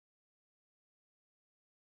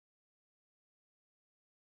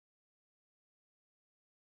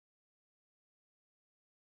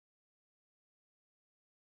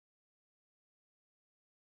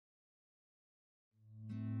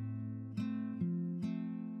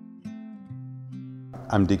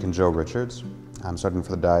I'm Deacon Joe Richards. I'm serving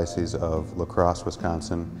for the Diocese of La Crosse,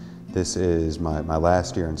 Wisconsin. This is my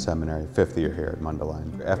last year in seminary, 5th year here at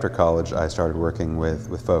Mundelein. After college, I started working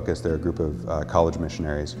with Focus. They're a group of college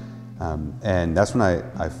missionaries. And that's when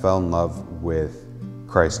I fell in love with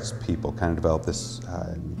Christ's people, kind of developed this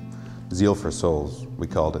zeal for souls, we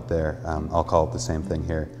called it there. I'll call it the same thing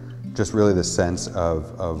here. Just really the sense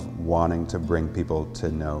of wanting to bring people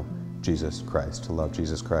to know Jesus Christ, to love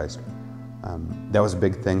Jesus Christ. That was a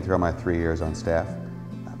big thing throughout my 3 years on staff.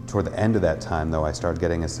 Toward the end of that time, though, I started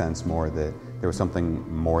getting a sense more that there was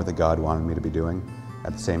something more that God wanted me to be doing.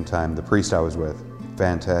 At the same time, the priest I was with,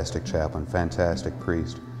 fantastic chaplain, fantastic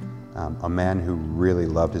priest, a man who really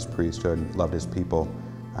loved his priesthood, loved his people,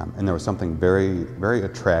 and there was something very, very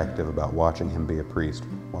attractive about watching him be a priest,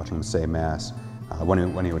 watching him say Mass,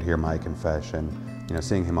 when he would hear my confession,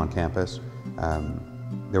 seeing him on campus.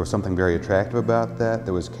 There was something very attractive about that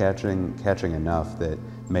was catching enough that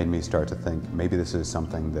made me start to think maybe this is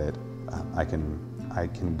something that I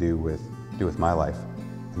can do with my life.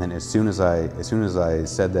 And then as soon as I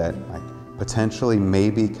said that, potentially,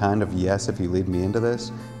 maybe, kind of, yes, if you lead me into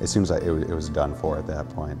this, as soon as it was done for at that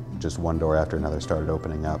point. Just one door after another started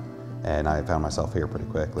opening up, and I found myself here pretty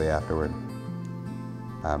quickly afterward.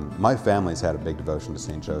 My family's had a big devotion to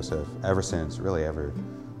St. Joseph ever since, really ever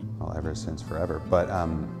since forever. But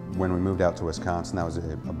when we moved out to Wisconsin, that was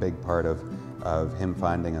a big part of him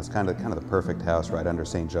finding us kind of the perfect house right under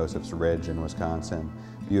St. Joseph's Ridge in Wisconsin.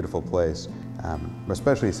 Beautiful place.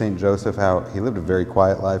 Especially St. Joseph, how he lived a very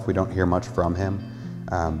quiet life. We don't hear much from him.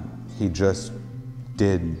 He just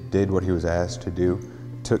did what he was asked to do,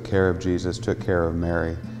 took care of Jesus, took care of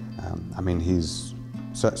Mary. He's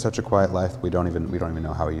such a quiet life. We don't even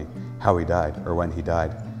know how he died or when he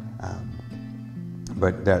died.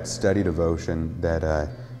 But that steady devotion, that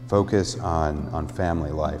focus on family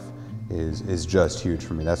life is just huge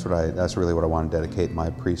for me. That's really what I want to dedicate my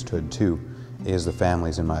priesthood to, is the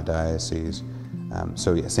families in my diocese.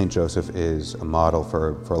 So yeah, St. Joseph is a model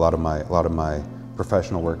for a lot of my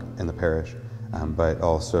professional work in the parish, but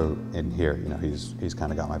also in here, he's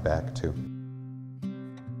kind of got my back too.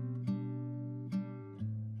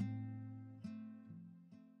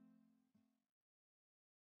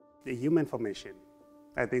 The human formation,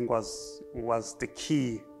 I think, was the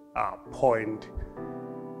key point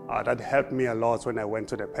that helped me a lot when I went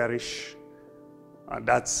to the parish.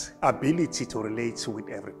 That ability to relate with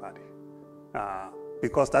everybody,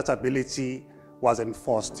 because that ability was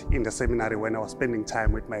enforced in the seminary when I was spending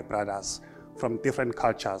time with my brothers from different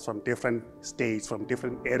cultures, from different states, from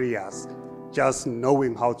different areas, just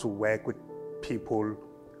knowing how to work with people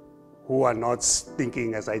who are not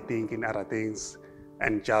thinking as I think in other things,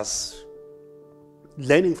 and just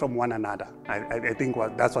learning from one another. I think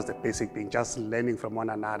that was the basic thing, just learning from one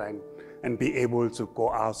another and be able to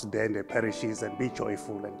go out there in the parishes and be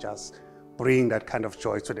joyful and just bring that kind of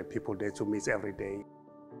joy to the people there to meet every day.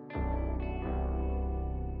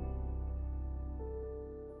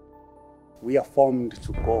 We are formed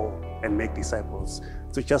to go and make disciples,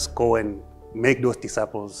 to just go and make those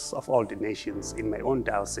disciples of all the nations in my own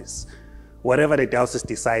diocese. Wherever the diocese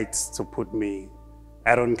decides to put me,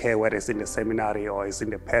 I don't care whether it's in the seminary or it's in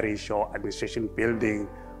the parish or administration building,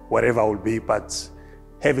 wherever I will be, but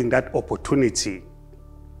having that opportunity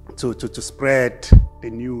to spread the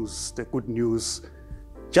news, the good news,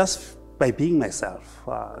 just by being myself,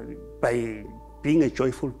 by being a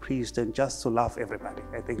joyful priest and just to love everybody.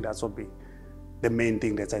 I think that will be the main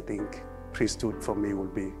thing that I think priesthood for me will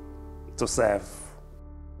be, to serve.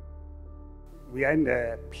 We are in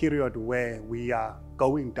the period where we are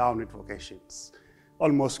going down with vocations,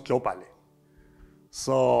 almost globally.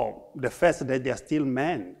 So the fact that there are still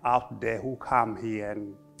men out there who come here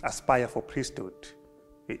and aspire for priesthood,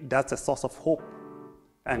 that's a source of hope.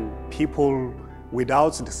 And people,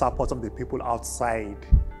 without the support of the people outside,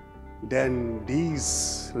 then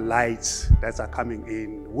these lights that are coming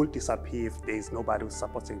in will disappear if there is nobody who's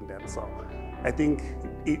supporting them. So I think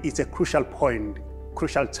it's a crucial point,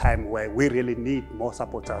 crucial time where we really need more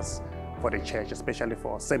supporters for the church, especially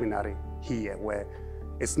for seminary here, where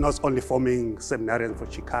it's not only forming seminarians for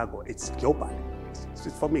Chicago, it's global. It's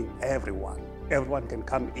forming everyone. Everyone can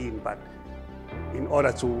come in, but in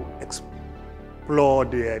order to explore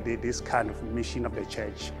this kind of mission of the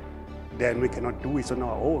church, then we cannot do it on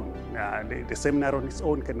our own. The seminary on its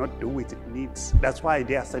own cannot do it. It needs. That's why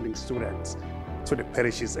they are sending students to the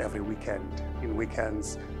parishes every weekend, in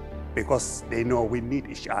weekends, because they know we need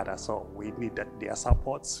each other. So we need their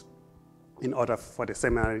supports in order for the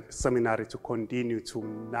seminary to continue to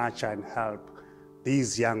nurture and help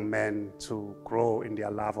these young men to grow in their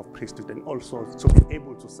love of priesthood and also to be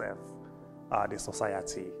able to serve the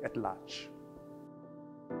society at large.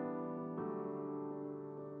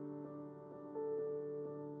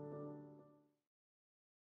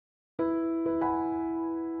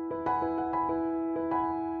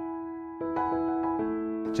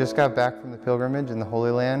 Just got back from the pilgrimage in the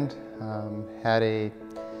Holy Land. Had a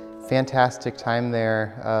fantastic time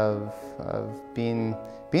there of being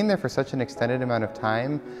there for such an extended amount of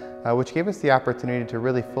time, which gave us the opportunity to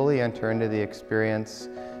really fully enter into the experience,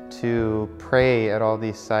 to pray at all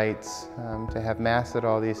these sites, to have Mass at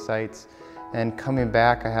all these sites. And coming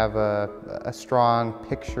back, I have a strong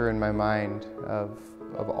picture in my mind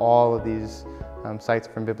of all of these sites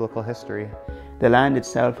from biblical history. The land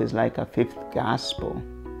itself is like a fifth gospel.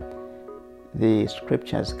 The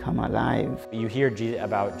scriptures come alive. You hear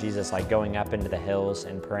about Jesus like going up into the hills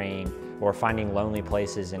and praying, or finding lonely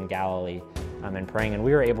places in Galilee and praying, and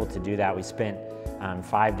we were able to do that. We spent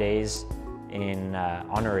 5 days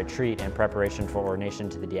on a retreat in preparation for ordination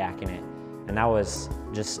to the diaconate, and that was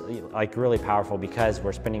just like really powerful because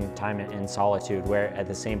we're spending time in solitude, where at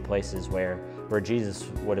the same places where Jesus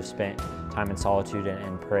would have spent time in solitude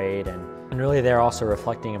and prayed, and really they're also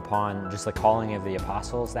reflecting upon just the calling of the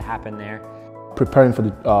apostles that happened there. Preparing for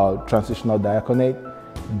the transitional diaconate,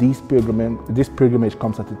 this pilgrimage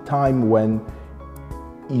comes at a time when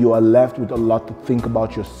you are left with a lot to think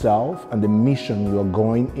about yourself and the mission you are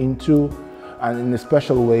going into. And in a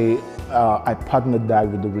special way, I partnered that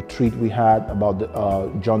with the retreat we had about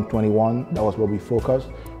John 21. That was where we focused,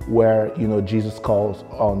 where Jesus calls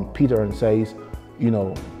on Peter and says,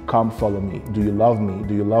 come follow me. Do you love me?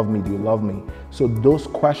 Do you love me? Do you love me? So those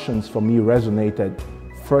questions for me resonated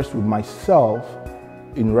first with myself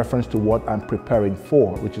in reference to what I'm preparing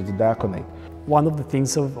for, which is the diaconate. One of the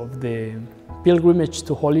things of the pilgrimage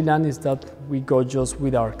to Holy Land is that we go just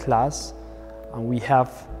with our class, and we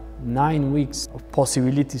have 9 weeks of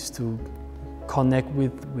possibilities to connect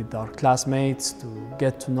with our classmates, to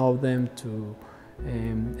get to know them, to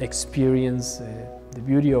experience the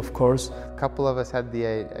beauty, of course. A couple of us had the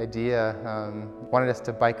idea, wanted us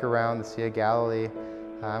to bike around the Sea of Galilee.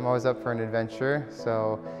 I'm always up for an adventure,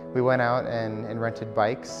 so we went out and rented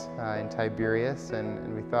bikes in Tiberias,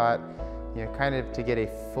 and we thought, kind of to get a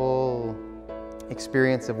full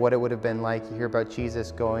experience of what it would have been like. You hear about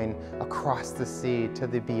Jesus going across the sea to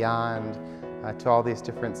the beyond, to all these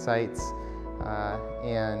different sites,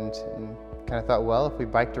 and kind of thought, well, if we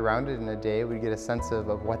biked around it in a day, we'd get a sense of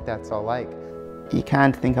what that's all like. You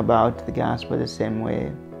can't think about the gospel the same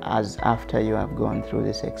way as after you have gone through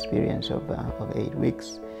this experience of 8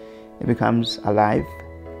 weeks. It becomes alive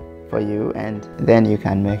for you, and then you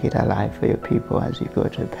can make it alive for your people as you go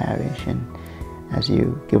to the parish and as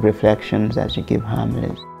you give reflections, as you give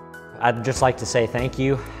homilies. I'd just like to say thank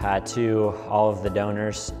you to all of the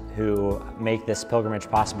donors who make this pilgrimage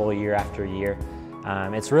possible year after year.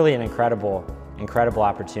 It's really an incredible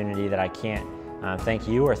opportunity that I can't thank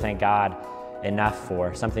you or thank God enough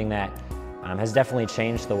for. Something that has definitely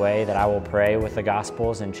changed the way that I will pray with the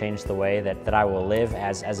Gospels, and changed the way that I will live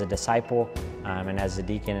as a disciple and as a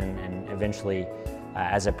deacon, and eventually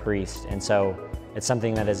as a priest. And so it's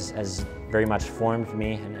something that has very much formed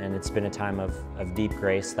me, and it's been a time of deep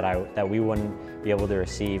grace that we wouldn't be able to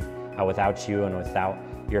receive without you and without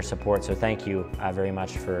your support. So thank you very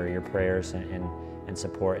much for your prayers and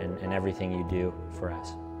support and everything you do for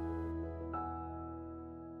us.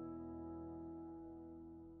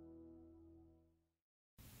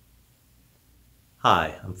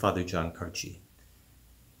 Hi, I'm Father John Carci.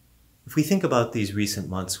 If we think about these recent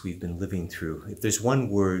months we've been living through, if there's one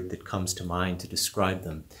word that comes to mind to describe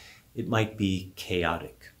them, it might be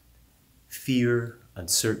chaotic. Fear,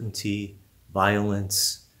 uncertainty,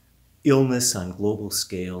 violence, illness on global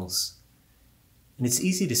scales. And it's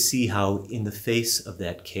easy to see how, in the face of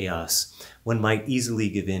that chaos, one might easily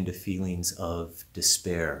give in to feelings of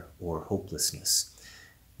despair or hopelessness.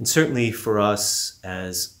 And certainly for us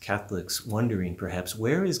as Catholics, wondering perhaps,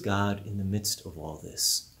 where is God in the midst of all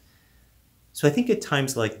this? So I think at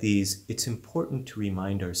times like these, it's important to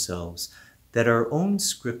remind ourselves that our own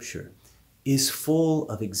scripture is full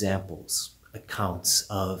of examples, accounts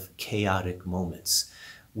of chaotic moments,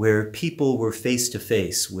 where people were face to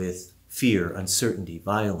face with fear, uncertainty,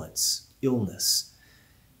 violence, illness,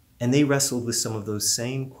 and they wrestled with some of those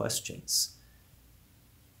same questions.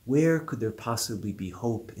 Where could there possibly be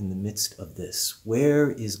hope in the midst of this? Where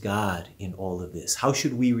is God in all of this? How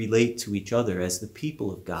should we relate to each other as the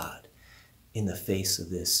people of God in the face of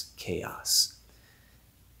this chaos?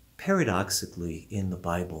 Paradoxically, in the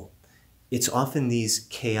Bible, it's often these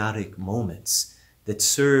chaotic moments that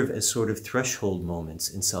serve as sort of threshold moments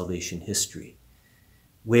in salvation history,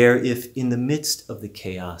 where if in the midst of the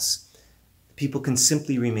chaos, people can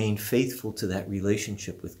simply remain faithful to that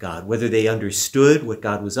relationship with God, whether they understood what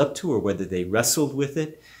God was up to or whether they wrestled with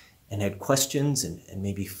it and had questions and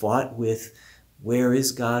maybe fought with, where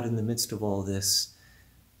is God in the midst of all this?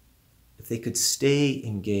 If they could stay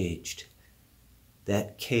engaged,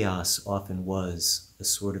 that chaos often was a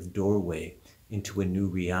sort of doorway into a new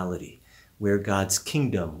reality where God's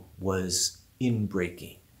kingdom was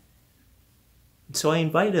inbreaking. So I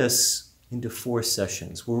invite us into 4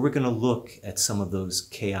 sessions where we're going to look at some of those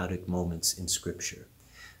chaotic moments in Scripture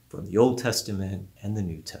from the Old Testament and the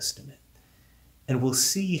New Testament. And we'll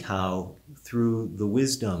see how, through the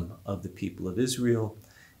wisdom of the people of Israel,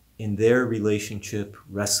 in their relationship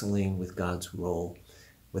wrestling with God's role,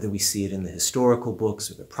 whether we see it in the historical books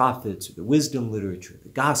or the prophets or the wisdom literature, the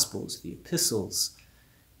Gospels, the epistles,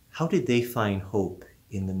 how did they find hope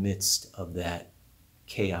in the midst of that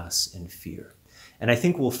chaos and fear? And I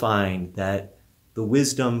think we'll find that the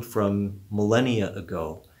wisdom from millennia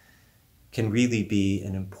ago can really be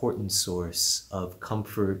an important source of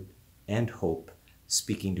comfort and hope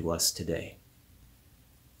speaking to us today.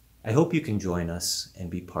 I hope you can join us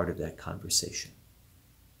and be part of that conversation.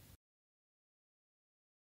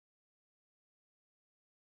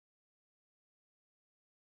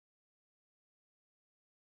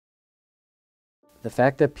 The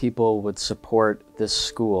fact that people would support this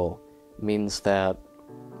school means that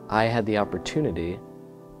I had the opportunity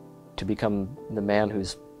to become the man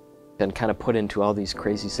who's been kind of put into all these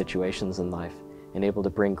crazy situations in life and able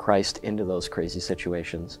to bring Christ into those crazy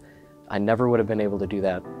situations. I never would have been able to do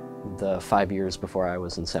that the 5 years before I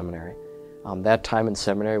was in seminary. That time in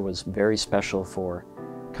seminary was very special for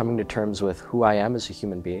coming to terms with who I am as a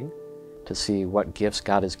human being, to see what gifts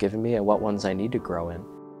God has given me and what ones I need to grow in.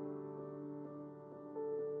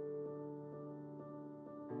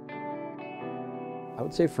 I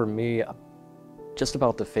would say for me, just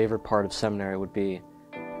about the favorite part of seminary would be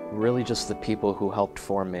really just the people who helped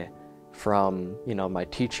form me. From, my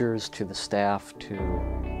teachers to the staff to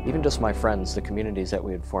even just my friends, the communities that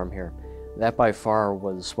we had formed here. That by far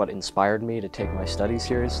was what inspired me to take my studies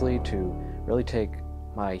seriously, to really take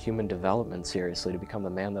my human development seriously, to become the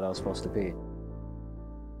man that I was supposed to be.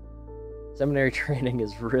 Seminary training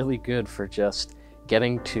is really good for just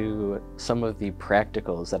getting to some of the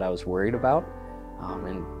practicals that I was worried about,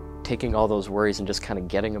 and taking all those worries and just kind of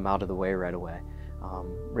getting them out of the way right away.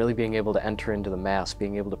 Really being able to enter into the Mass,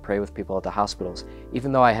 being able to pray with people at the hospitals.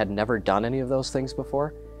 Even though I had never done any of those things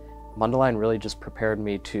before, Mundelein really just prepared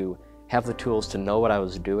me to have the tools to know what I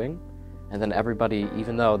was doing, and then everybody,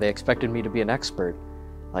 even though they expected me to be an expert,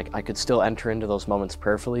 I could still enter into those moments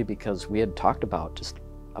prayerfully because we had talked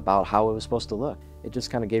about how it was supposed to look. It just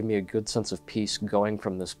kind of gave me a good sense of peace going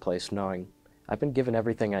from this place, knowing I've been given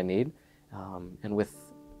everything I need, and with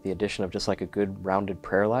the addition of just a good rounded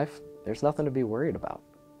prayer life, there's nothing to be worried about.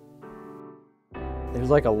 There's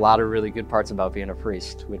a lot of really good parts about being a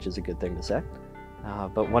priest, which is a good thing to say.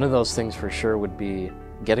 But one of those things for sure would be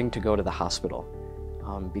getting to go to the hospital.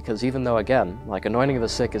 Because even though, again, anointing of the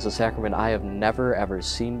sick is a sacrament I have never ever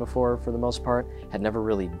seen before for the most part, had never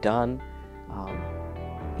really done,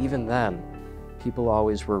 even then, people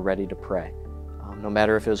always were ready to pray. No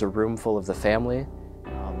matter if it was a room full of the family,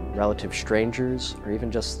 relative strangers, or even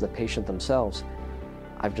just the patient themselves,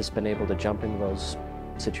 I've just been able to jump into those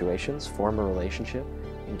situations, form a relationship,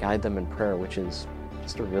 and guide them in prayer, which is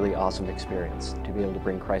just a really awesome experience to be able to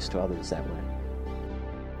bring Christ to others that way.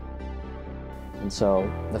 And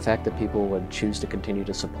so the fact that people would choose to continue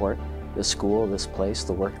to support this school, this place,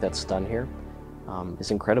 the work that's done here,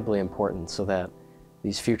 is incredibly important, so that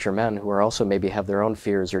these future men who are also maybe have their own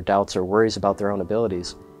fears or doubts or worries about their own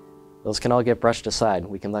abilities, those can all get brushed aside.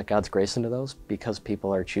 We can let God's grace into those because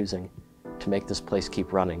people are choosing to make this place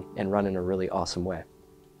keep running and run in a really awesome way.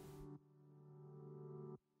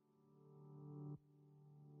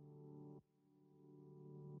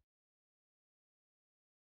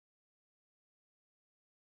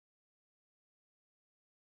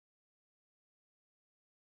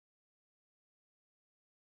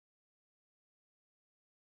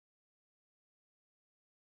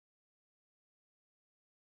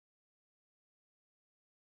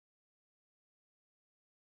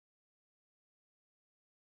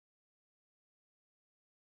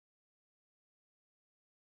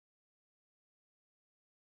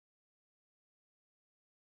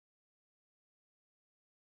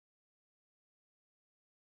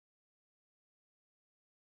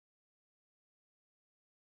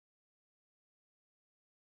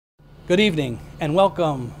 Good evening and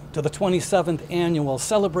welcome to the 27th Annual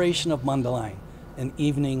Celebration of Mundelein, an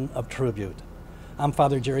evening of tribute. I'm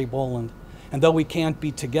Father Jerry Boland, and though we can't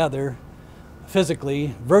be together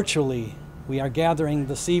physically, virtually, We are gathering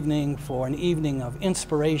this evening for an evening of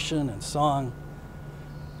inspiration and song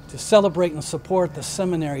to celebrate and support the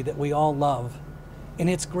seminary that we all love in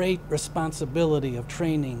its great responsibility of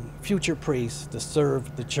training future priests to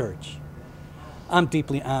serve the church. I'm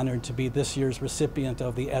deeply honored to be this year's recipient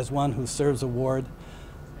of the As One Who Serves Award.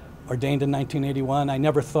 Ordained in 1981, I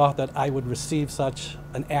never thought that I would receive such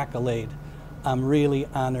an accolade. I'm really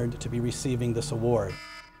honored to be receiving this award.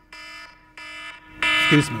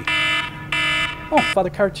 Excuse me. Oh, Father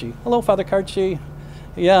Carci. Hello, Father Carci.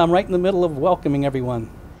 Yeah, I'm right in the middle of welcoming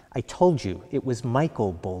everyone. I told you, it was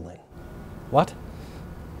Michael Boland. What?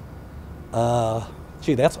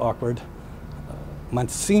 Gee, that's awkward.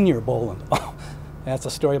 Monsignor Boland. Oh, that's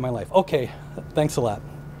the story of my life. Okay, thanks a lot.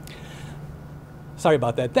 Sorry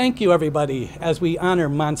about that. Thank you, everybody, as we honor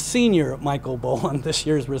Monsignor Michael Boland, this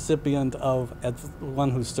year's recipient of As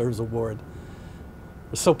One Who Serves Award.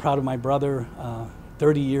 We're so proud of my brother,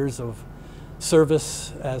 30 years of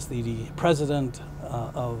service as the president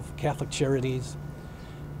of Catholic Charities.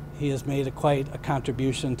 He has made quite a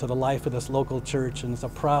contribution to the life of this local church and is a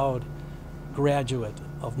proud graduate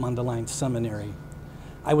of Mundelein Seminary.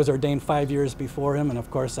 I was ordained 5 years before him, and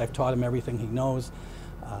of course I've taught him everything he knows.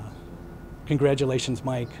 Congratulations,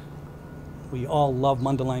 Mike. We all love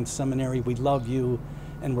Mundelein Seminary. We love you,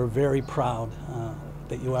 and we're very proud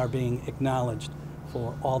that you are being acknowledged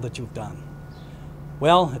for all that you've done.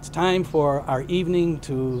 Well, it's time for our evening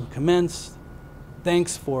to commence.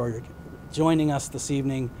 Thanks for joining us this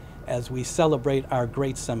evening as we celebrate our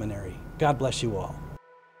great seminary. God bless you all.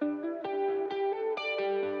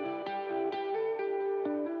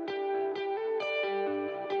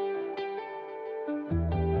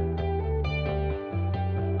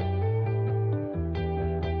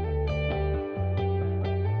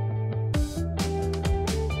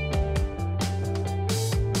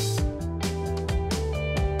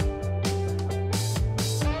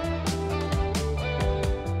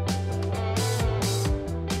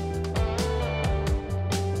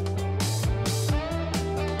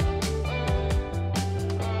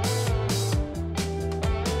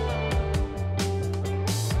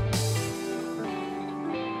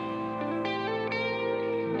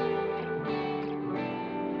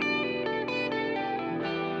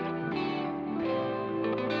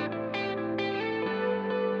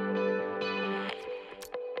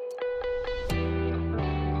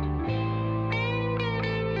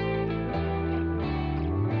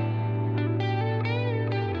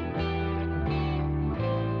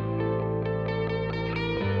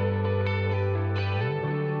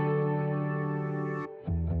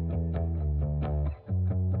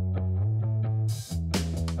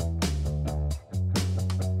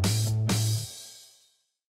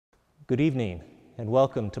 Good evening and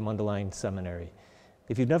welcome to Mundelein Seminary.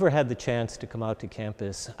 If you've never had the chance to come out to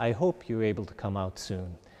campus, I hope you're able to come out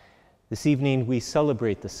soon. This evening we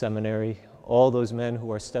celebrate the seminary, all those men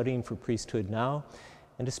who are studying for priesthood now,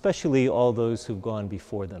 and especially all those who've gone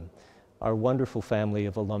before them, our wonderful family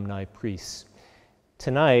of alumni priests.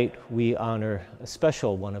 Tonight we honor a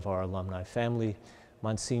special one of our alumni family,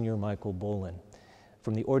 Monsignor Michael Boland,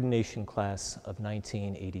 from the ordination class of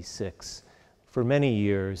 1986. For many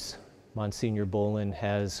years, Monsignor Boland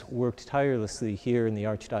has worked tirelessly here in the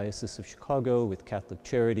Archdiocese of Chicago with Catholic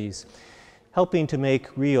Charities, helping to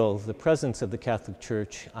make real the presence of the Catholic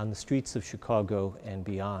Church on the streets of Chicago and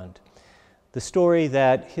beyond. The story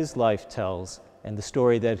that his life tells and the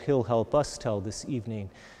story that he'll help us tell this evening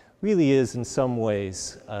really is in some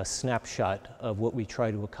ways a snapshot of what we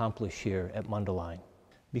try to accomplish here at Mundelein.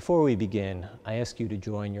 Before we begin, I ask you to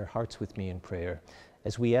join your hearts with me in prayer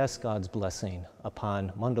as we ask God's blessing upon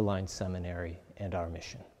Mundelein Seminary and our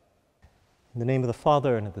mission. In the name of the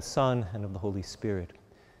Father, and of the Son, and of the Holy Spirit.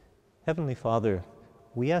 Heavenly Father,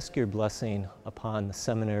 we ask your blessing upon the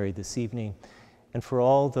seminary this evening, and for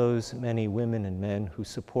all those many women and men who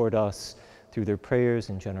support us through their prayers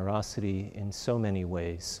and generosity in so many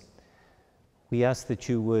ways. We ask that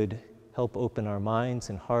you would help open our minds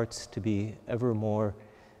and hearts to be ever more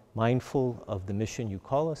mindful of the mission you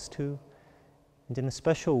call us to. And in a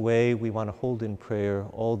special way, we want to hold in prayer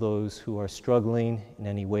all those who are struggling in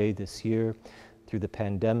any way this year through the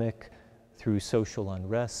pandemic, through social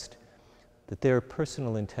unrest, that their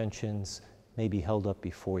personal intentions may be held up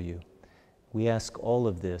before you. We ask all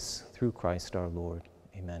of this through Christ our Lord.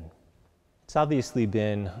 Amen. It's obviously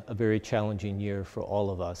been a very challenging year for all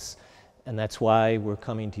of us, and that's why we're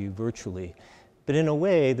coming to you virtually. But in a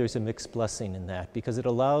way, there's a mixed blessing in that, because it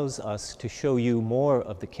allows us to show you more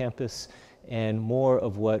of the campus and more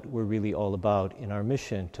of what we're really all about in our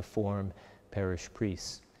mission to form parish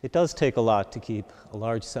priests. It does take a lot to keep a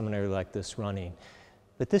large seminary like this running,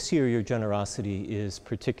 But this year, your generosity is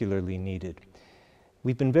particularly needed.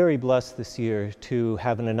 We've been very blessed this year to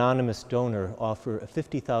have an anonymous donor offer a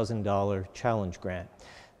 $50,000 challenge grant.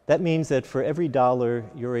 That means that for every dollar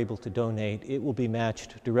you're able to donate, it will be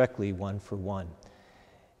matched directly 1 for 1.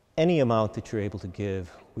 Any amount that you're able to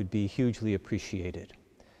give would be hugely appreciated.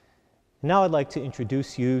 Now I'd like to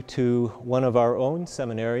introduce you to one of our own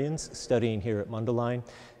seminarians studying here at Mundelein.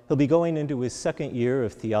 He'll be going into his 2nd year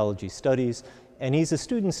of theology studies, and he's a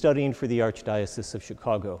student studying for the Archdiocese of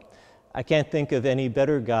Chicago. I can't think of any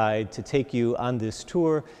better guide to take you on this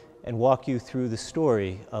tour and walk you through the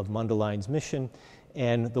story of Mundelein's mission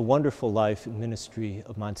and the wonderful life and ministry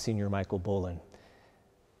of Monsignor Michael Boland.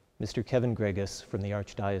 Mr. Kevin Gregus from the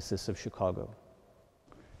Archdiocese of Chicago.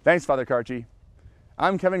 Thanks, Father Carci.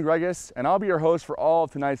 I'm Kevin Gregus, and I'll be your host for all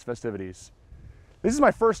of tonight's festivities. This is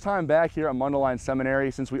my first time back here at Mundelein Seminary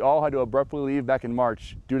since we all had to abruptly leave back in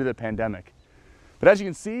March due to the pandemic. But as you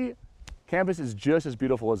can see, campus is just as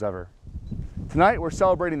beautiful as ever. Tonight we're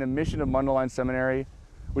celebrating the mission of Mundelein Seminary,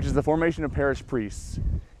 which is the formation of parish priests.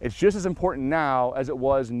 It's just as important now as it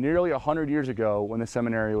was nearly 100 years ago when the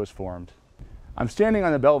seminary was formed. I'm standing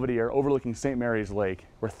on the Belvedere overlooking St. Mary's Lake,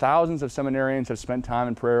 where thousands of seminarians have spent time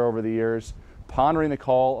in prayer over the years, pondering the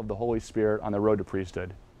call of the Holy Spirit on the road to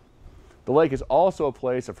priesthood. The lake is also a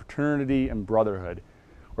place of fraternity and brotherhood,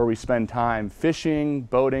 where we spend time fishing,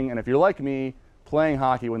 boating, and if you're like me, playing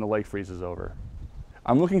hockey when the lake freezes over.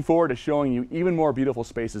 I'm looking forward to showing you even more beautiful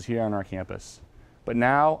spaces here on our campus. But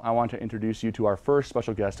now I want to introduce you to our first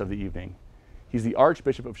special guest of the evening. He's the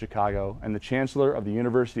Archbishop of Chicago and the Chancellor of the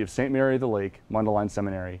University of St. Mary of the Lake, Mundelein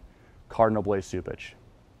Seminary, Cardinal Blaise Cupich.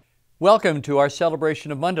 Welcome to our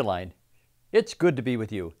celebration of Mundelein. It's good to be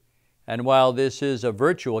with you. And while this is a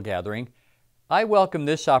virtual gathering, I welcome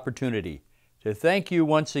this opportunity to thank you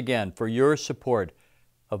once again for your support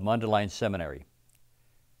of Mundelein Seminary.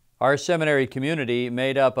 Our seminary community,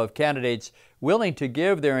 made up of candidates willing to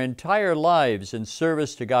give their entire lives in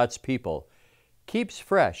service to God's people, keeps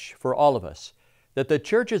fresh for all of us that the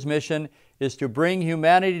Church's mission is to bring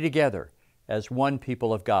humanity together as one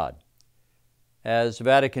people of God. As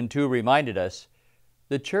Vatican II reminded us,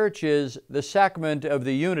 the Church is the sacrament of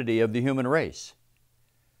the unity of the human race.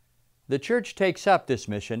 The Church takes up this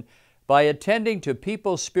mission by attending to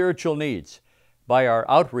people's spiritual needs, by our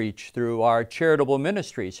outreach through our charitable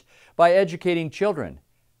ministries, by educating children,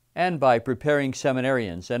 and by preparing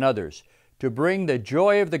seminarians and others to bring the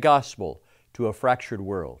joy of the gospel to a fractured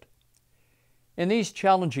world. In these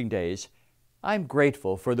challenging days, I'm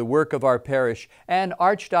grateful for the work of our parish and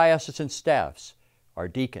archdiocesan staffs, our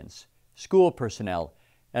deacons, school personnel,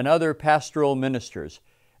 and other pastoral ministers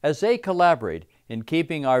as they collaborate in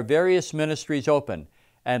keeping our various ministries open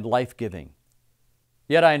and life-giving.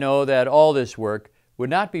 Yet I know that all this work would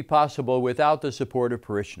not be possible without the support of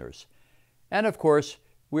parishioners. And of course,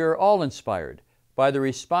 we are all inspired by the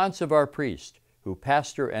response of our priests who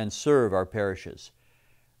pastor and serve our parishes.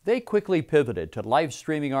 They quickly pivoted to live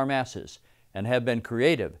streaming our Masses and have been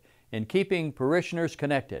creative in keeping parishioners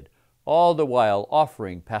connected, all the while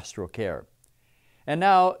offering pastoral care. And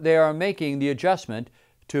now they are making the adjustment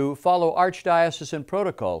to follow archdiocesan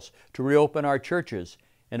protocols to reopen our churches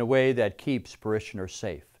in a way that keeps parishioners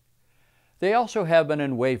safe. They also have been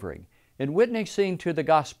unwavering in witnessing to the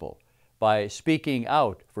gospel by speaking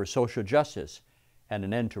out for social justice and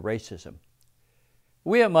an end to racism.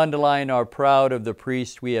 We at Mundelein are proud of the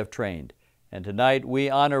priests we have trained, and tonight we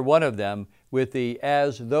honor one of them with the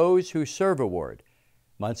As Those Who Serve Award,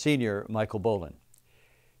 Monsignor Michael Boland.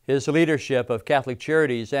 His leadership of Catholic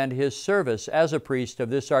Charities and his service as a priest of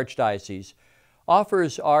this archdiocese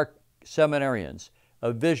offers our seminarians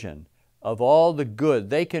a vision of all the good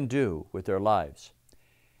they can do with their lives.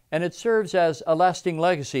 And it serves as a lasting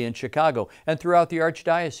legacy in Chicago and throughout the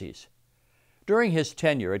archdiocese. During his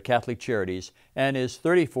tenure at Catholic Charities and his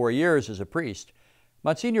 34 years as a priest,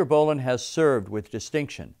 Monsignor Boland has served with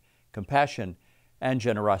distinction, compassion, and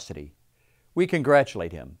generosity. We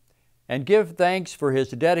congratulate him and give thanks for his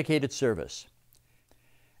dedicated service.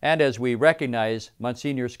 And as we recognize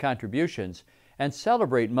Monsignor's contributions and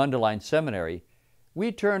celebrate Mundelein Seminary, we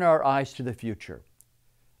turn our eyes to the future.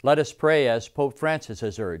 Let us pray, as Pope Francis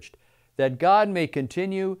has urged, that God may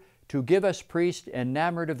continue to give us priests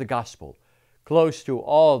enamored of the gospel, close to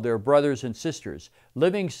all their brothers and sisters,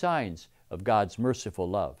 living signs of God's merciful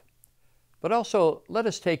love. But also let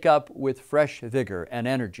us take up with fresh vigor and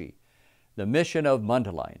energy the mission of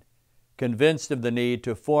Mundelein, convinced of the need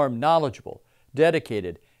to form knowledgeable,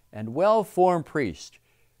 dedicated, and well-formed priests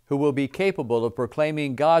who will be capable of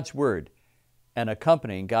proclaiming God's word and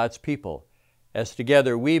accompanying God's people as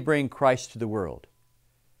together we bring Christ to the world.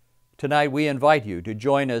 Tonight we invite you to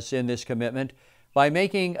join us in this commitment by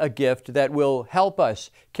making a gift that will help us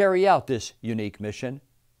carry out this unique mission.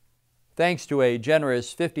 Thanks to a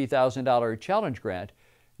generous $50,000 challenge grant,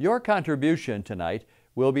 your contribution tonight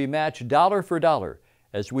will be matched dollar for dollar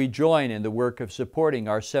as we join in the work of supporting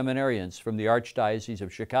our seminarians from the Archdiocese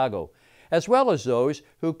of Chicago, as well as those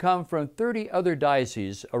who come from 30 other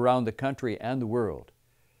dioceses around the country and the world.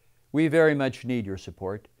 We very much need your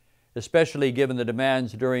support, especially given the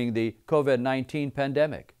demands during the COVID-19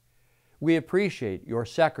 pandemic. We appreciate your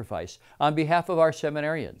sacrifice on behalf of our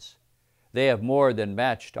seminarians. They have more than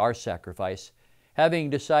matched our sacrifice, having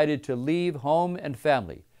decided to leave home and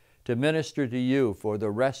family to minister to you for the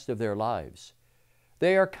rest of their lives.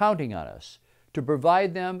 They are counting on us to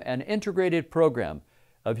provide them an integrated program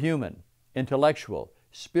of human, intellectual,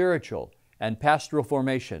 spiritual, and pastoral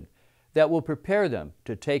formation that will prepare them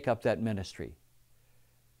to take up that ministry.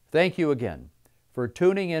 Thank you again for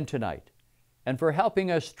tuning in tonight and for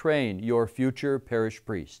helping us train your future parish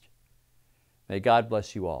priest. May God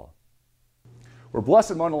bless you all. We're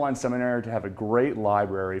blessed at Mundelein Seminary to have a great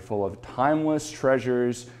library full of timeless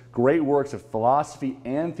treasures, great works of philosophy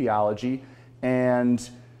and theology, and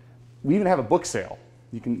we even have a book sale.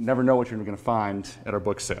 You can never know what you're going to find at our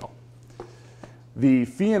book sale. The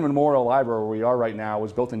Fian Memorial Library, where we are right now,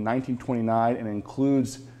 was built in 1929 and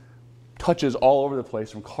includes touches all over the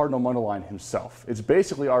place from Cardinal Mundelein himself. It's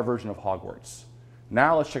basically our version of Hogwarts.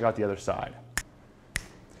 Now let's check out the other side.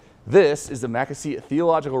 This is the Macassee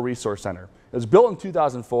Theological Resource Center. It was built in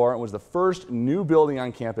 2004 and was the first new building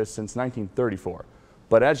on campus since 1934.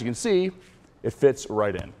 But as you can see, it fits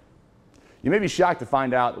right in. You may be shocked to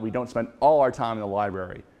find out that we don't spend all our time in the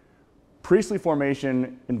library. Priestly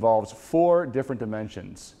formation involves 4 different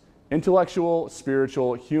dimensions: intellectual,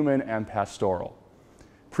 spiritual, human, and pastoral.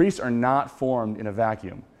 Priests are not formed in a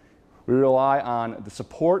vacuum. We rely on the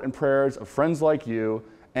support and prayers of friends like you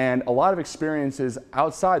and a lot of experiences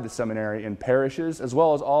outside the seminary in parishes, as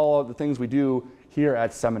well as all of the things we do here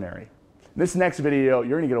at seminary. In this next video,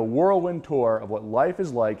 you're going to get a whirlwind tour of what life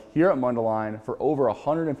is like here at Mundelein for over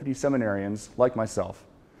 150 seminarians like myself.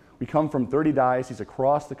 We come from 30 dioceses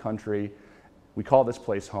across the country. We call this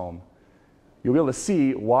place home. You'll be able to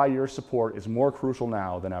see why your support is more crucial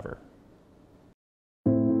now than ever.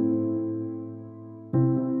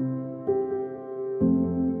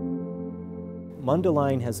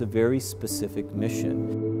 Mundelein has a very specific mission: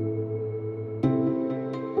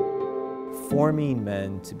 forming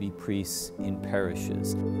men to be priests in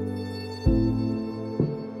parishes.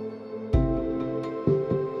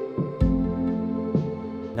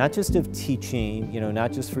 Not just of teaching,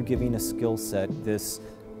 not just for giving a skill set, this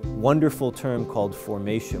wonderful term called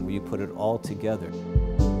formation, where you put it all together.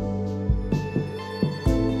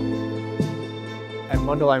 At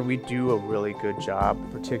Mundelein, we do a really good job,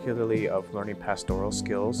 particularly of learning pastoral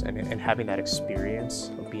skills and having that experience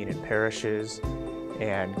of being in parishes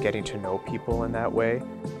and getting to know people in that way.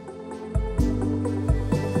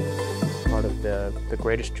 Part of the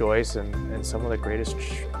greatest joys and some of the greatest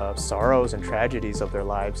sorrows and tragedies of their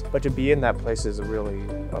lives. But to be in that place is really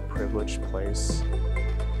a privileged place.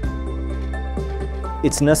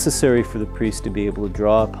 It's necessary for the priest to be able to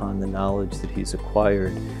draw upon the knowledge that he's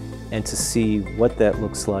acquired and to see what that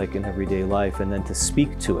looks like in everyday life, and then to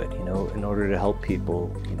speak to it, in order to help people,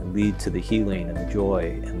 lead to the healing and the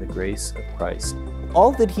joy and the grace of Christ.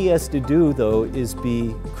 All that he has to do, though, is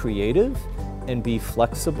be creative and be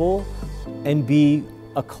flexible and be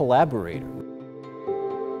a collaborator.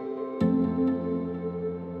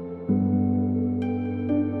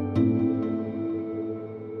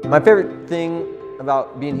 My favorite thing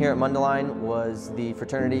about being here at Mundelein was the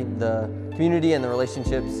fraternity, the community, and the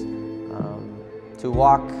relationships. To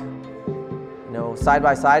walk, side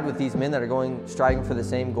by side with these men that are striving for the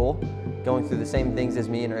same goal, going through the same things as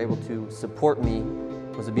me, and are able to support me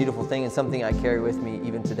was a beautiful thing and something I carry with me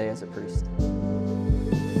even today as a priest.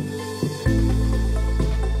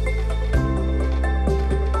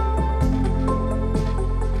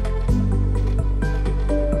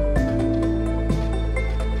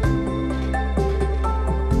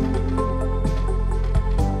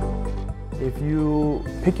 If you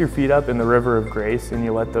pick your feet up in the river of grace and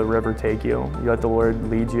you let the river take you, you let the Lord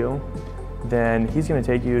lead you, then He's going to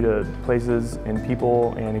take you to places and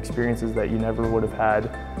people and experiences that you never would have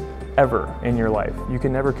had ever in your life. You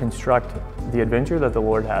can never construct the adventure that the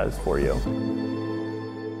Lord has for you.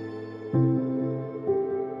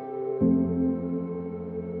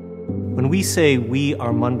 When we say we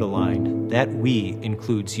are Mundelein, that we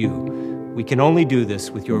includes you. We can only do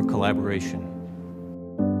this with your collaboration.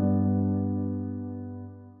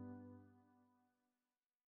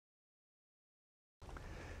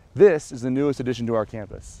 This is the newest addition to our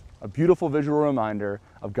campus, a beautiful visual reminder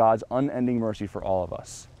of God's unending mercy for all of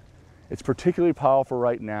us. It's particularly powerful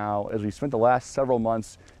right now as we've spent the last several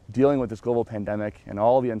months dealing with this global pandemic and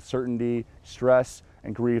all the uncertainty, stress,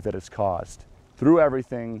 and grief that it's caused. Through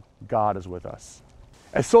everything, God is with us.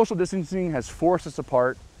 As social distancing has forced us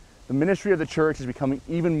apart, the ministry of the church is becoming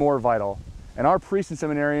even more vital, and our priests and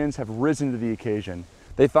seminarians have risen to the occasion.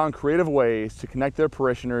 They found creative ways to connect their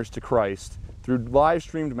parishioners to Christ through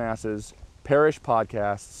live-streamed masses, parish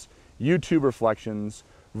podcasts, YouTube reflections,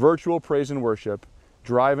 virtual praise and worship,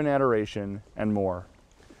 drive-in adoration, and more.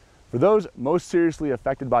 For those most seriously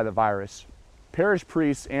affected by the virus, parish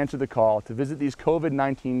priests answered the call to visit these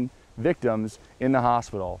COVID-19 victims in the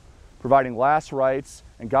hospital, providing last rites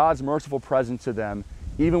and God's merciful presence to them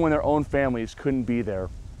even when their own families couldn't be there.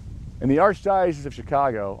 In the Archdiocese of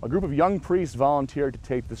Chicago, a group of young priests volunteered to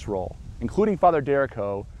take this role, including Father Derek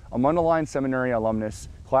Ho, a Mundelein Seminary alumnus,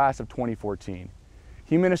 class of 2014.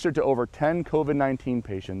 He ministered to over 10 COVID-19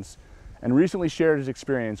 patients and recently shared his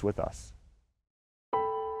experience with us.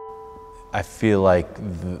 I feel like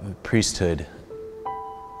the priesthood,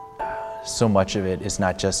 so much of it is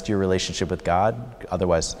not just your relationship with God,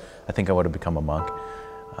 otherwise I think I would have become a monk,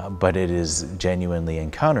 but it is genuinely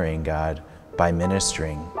encountering God by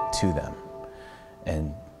ministering to them.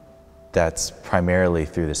 And that's primarily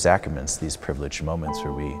through the sacraments, these privileged moments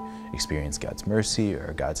where we experience God's mercy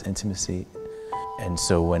or God's intimacy. And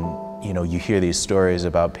so when you hear these stories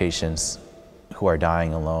about patients who are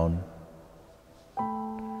dying alone,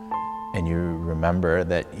 and you remember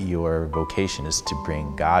that your vocation is to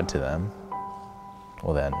bring God to them,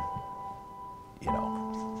 well then,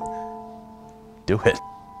 do it.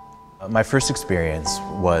 My first experience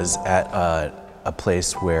was at a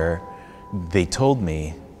place where they told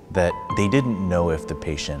me that they didn't know if the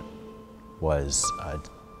patient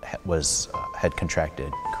had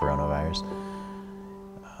contracted coronavirus.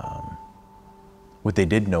 What they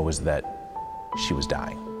did know was that she was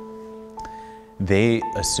dying. They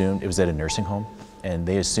assumed, it was at a nursing home, and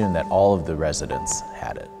they assumed that all of the residents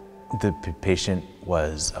had it. The patient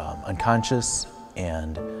was unconscious,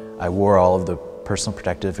 and I wore all of the personal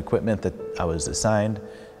protective equipment that I was assigned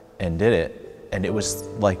and did it, and it was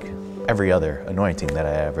like every other anointing that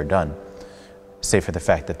I had ever done, save for the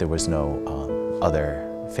fact that there was no other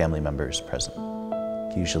family members present.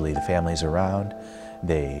 Usually the family's around,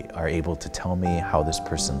 they are able to tell me how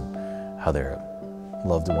their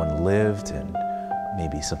loved one lived, and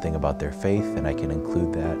maybe something about their faith, and I can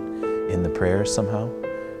include that in the prayers somehow.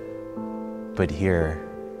 But here,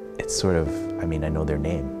 it's sort of, I know their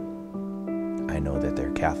name. I know that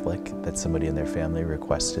they're Catholic, that somebody in their family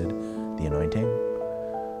requested the anointing.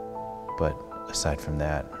 But aside from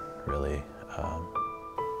that, really,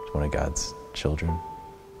 it's one of God's children.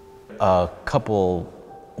 A couple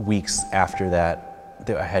weeks after that,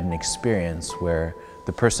 I had an experience where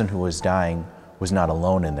the person who was dying was not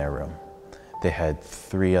alone in their room. They had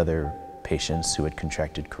 3 other patients who had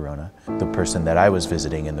contracted corona. The person that I was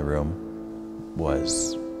visiting in the room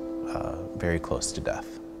was very close to death.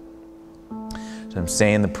 So I'm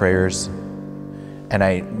saying the prayers, and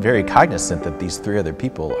I'm very cognizant that these 3 other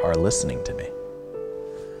people are listening to me.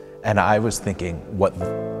 And I was thinking, what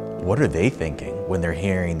are they thinking when they're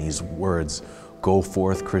hearing these words, "Go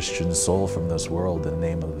forth, Christian soul, from this world in the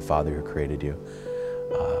name of the Father who created you,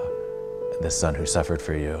 the Son who suffered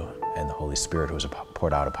for you, and the Holy Spirit who was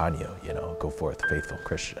poured out upon you, go forth, faithful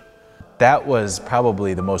Christian." That was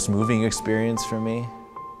probably the most moving experience for me.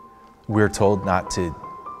 We're told not to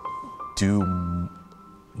do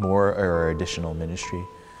more or additional ministry,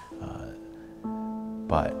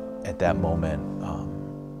 but at that moment,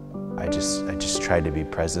 I just tried to be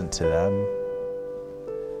present to them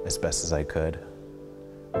as best as I could.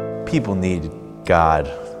 People need God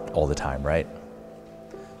all the time, right?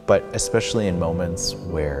 But especially in moments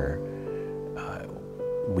where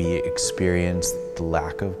we experience the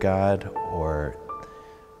lack of God, or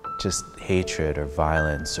just hatred or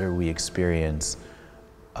violence, or we experience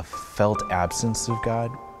a felt absence of God,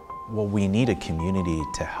 well, we need a community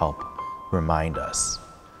to help remind us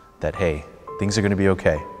that, hey, things are going to be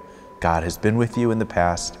okay. God has been with you in the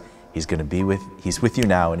past, He's with you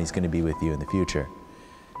now, and He's going to be with you in the future.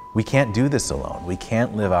 We can't do this alone. We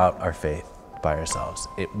can't live out our faith by ourselves.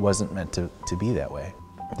 It wasn't meant to be that way.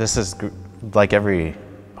 This is like every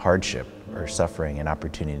hardship or suffering, an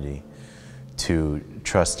opportunity to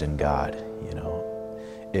trust in God.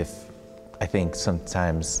 I think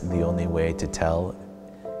sometimes the only way to tell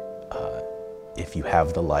if you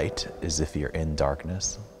have the light is if you're in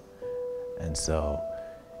darkness. And so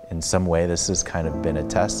in some way this has kind of been a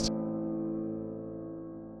test.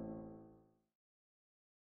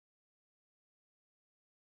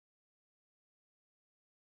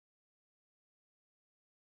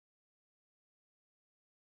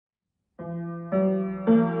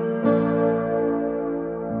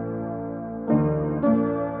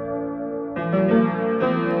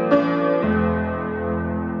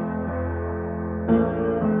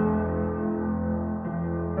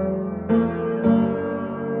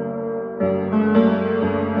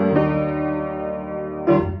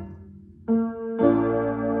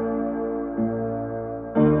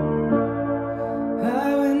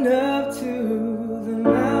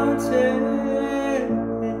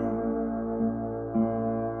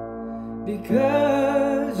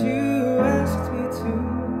 because you asked me to,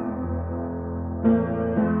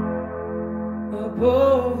 up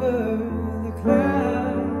over the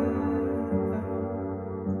clouds,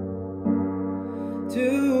 to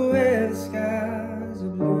where the skies are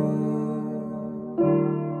blue.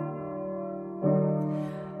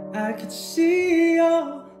 I could see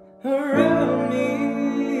all around me,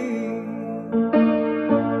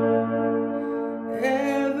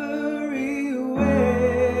 everywhere.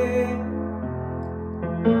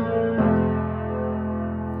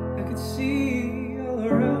 I could see all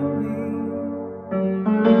around me,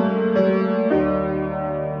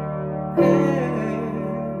 everywhere.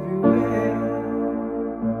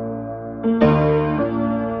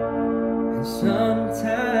 And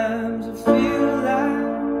sometimes I feel like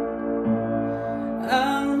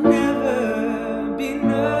I'll never be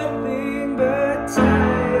nothing but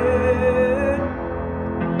tired,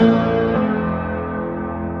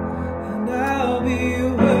 and I'll be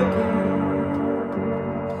working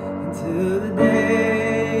until the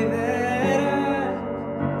day that I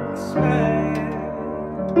expire.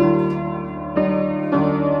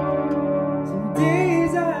 Some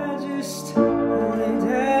days I just lay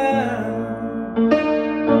down.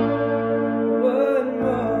 What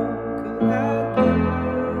more could I do?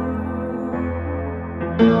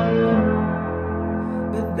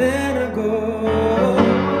 But then I go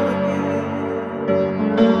again,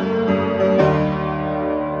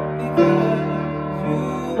 because you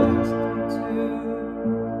asked me to.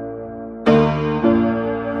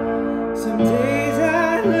 Some days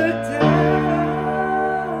I look down,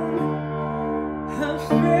 I'm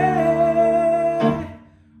afraid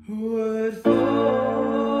would fall.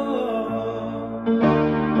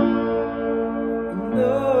 And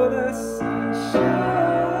though the sun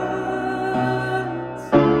shines,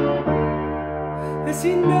 I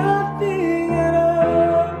see nothing at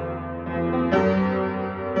all.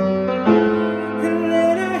 And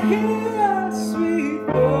then I hear a sweet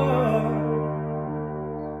voice,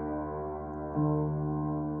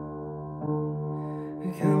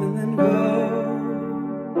 you come and then go,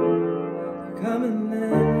 you come and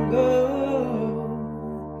then go,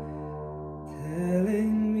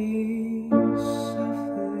 telling me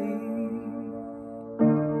softly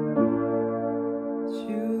that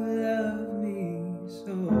you love me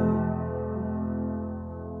so.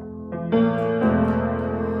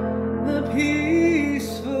 The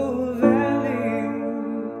peaceful valley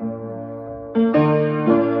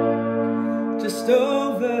just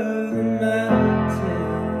over the mountains,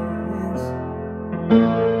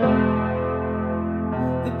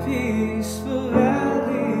 the peaceful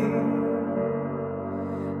valley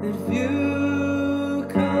that you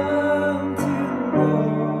come to know.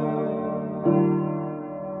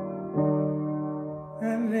 I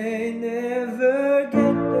may never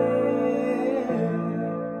get there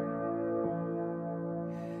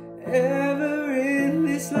ever in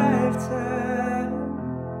this lifetime,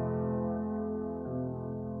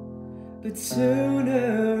 but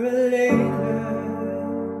sooner or later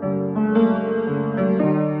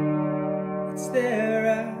it's there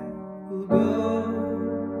I will go,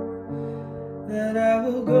 that I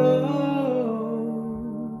will go.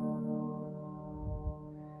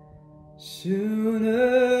 Sooner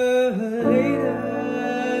or later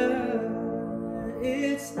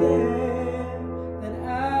it's there that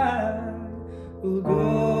I will go.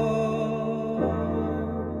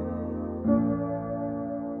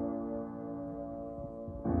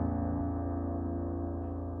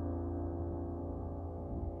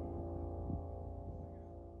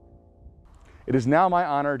 It is now my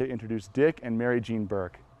honor to introduce Dick and Mary Jean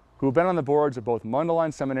Burke, who have been on the boards of both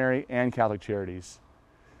Mundelein Seminary and Catholic Charities.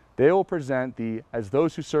 They will present the As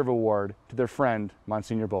Those Who Serve award to their friend,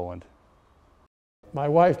 Monsignor Boland. My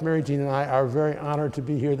wife, Mary Jean, and I are very honored to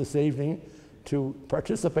be here this evening to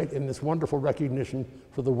participate in this wonderful recognition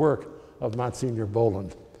for the work of Monsignor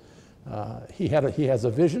Boland. He has a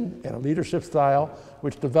vision and a leadership style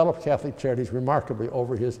which developed Catholic Charities remarkably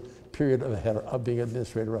over his period of being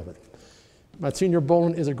administrator of it. Monsignor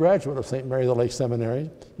Boland is a graduate of St. Mary of the Lake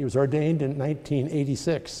Seminary. He was ordained in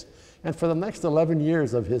 1986, and for the next 11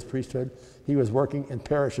 years of his priesthood, he was working in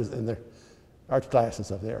parishes in the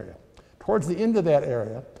archdiocese of the area. Towards the end of that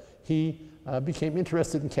area, he became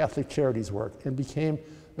interested in Catholic Charities work and became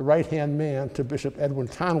the right-hand man to Bishop Edwin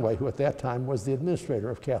Conway, who at that time was the administrator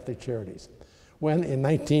of Catholic Charities. When, in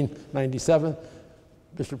 1997,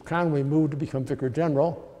 Bishop Conway moved to become Vicar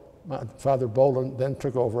General, Father Boland then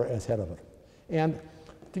took over as head of it. And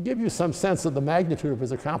to give you some sense of the magnitude of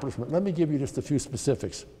his accomplishment, let me give you just a few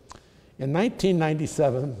specifics. In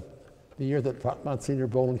 1997, the year that Monsignor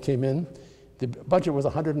Boland came in, The budget was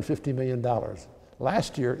 $150 million.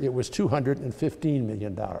 Last year, it was $215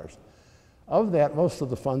 million. Of that, most of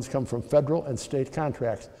the funds come from federal and state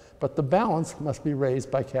contracts, but the balance must be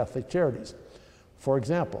raised by Catholic charities. For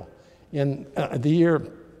example, in the year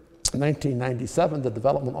 1997, the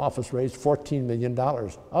Development Office raised $14 million.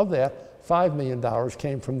 Of that, $5 million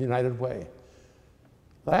came from the United Way.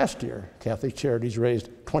 Last year, Catholic Charities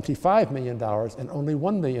raised $25 million, and only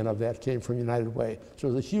 $1 million of that came from United Way.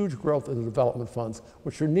 So there's a huge growth in the development funds,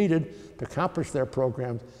 which are needed to accomplish their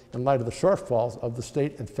programs in light of the shortfalls of the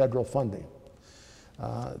state and federal funding.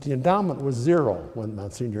 The endowment was zero when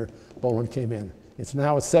Monsignor Boland came in. It's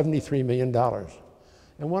now at $73 million.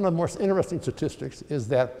 And one of the more interesting statistics is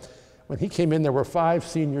that when he came in, there were 5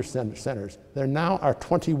 senior centers. There now are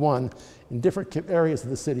 21 in different areas of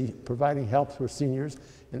the city providing help for seniors.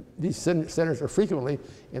 And these centers are frequently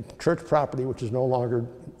in church property, which is no longer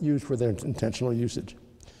used for their intentional usage.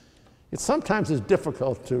 It sometimes is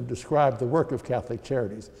difficult to describe the work of Catholic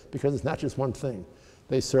Charities because it's not just one thing.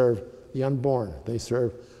 They serve the unborn, they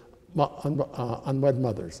serve unwed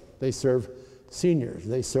mothers, they serve seniors,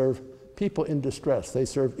 they serve people in distress, they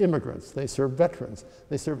serve immigrants, they serve veterans,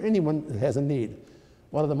 they serve anyone that has a need.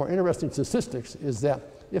 One of the more interesting statistics is that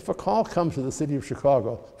if a call comes to the city of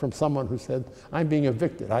Chicago from someone who said, I'm being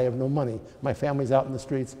evicted, I have no money, my family's out in the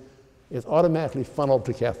streets, it's automatically funneled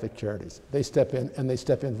to Catholic Charities. They step in, and they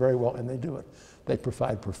step in very well, and they do it. They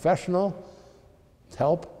provide professional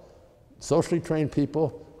help, socially trained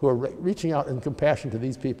people who are reaching out in compassion to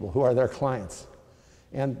these people who are their clients.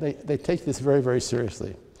 And they take this very, very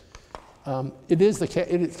seriously.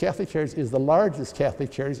 Catholic Charities is the largest Catholic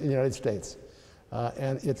charities in the United States,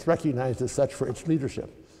 and it's recognized as such for its leadership.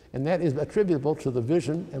 And that is attributable to the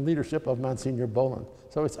vision and leadership of Monsignor Boland.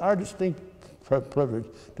 So it's our distinct privilege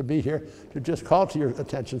to be here to just call to your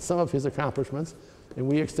attention some of his accomplishments, and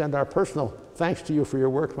we extend our personal thanks to you for your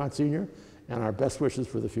work, Monsignor, and our best wishes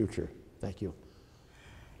for the future. Thank you.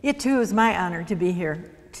 It too is my honor to be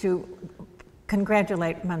here to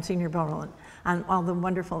congratulate Monsignor Boland on all the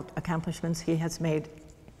wonderful accomplishments he has made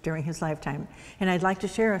during his lifetime. And I'd like to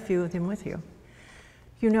share a few of them with you.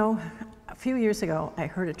 You know, a few years ago, I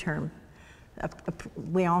heard a term.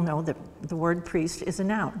 We all know that the word priest is a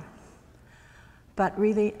noun, but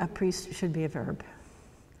really a priest should be a verb.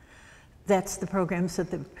 That's the programs that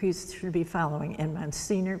the priests should be following, and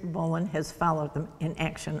Monsignor Boland has followed them in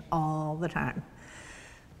action all the time.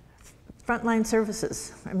 Frontline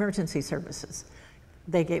services, emergency services.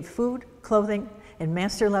 They gave food, clothing, and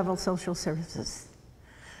master-level social services.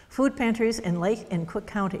 Food pantries in Lake and Cook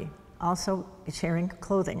County, also sharing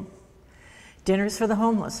clothing. Dinners for the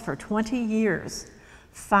homeless for 20 years,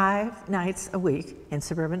 5 nights a week in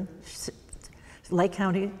suburban Lake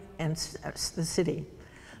County and the city.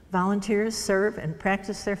 Volunteers serve and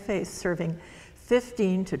practice their faith, serving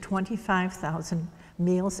 15,000 to 25,000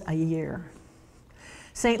 meals a year.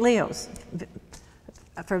 St. Leo's,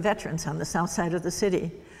 for veterans on the south side of the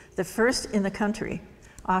city, the first in the country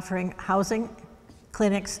offering housing,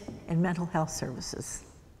 clinics, and mental health services.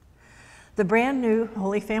 The brand new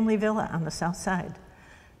Holy Family Villa on the south side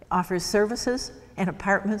offers services and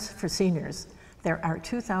apartments for seniors. There are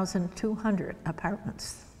 2,200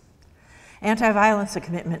 apartments. Anti-violence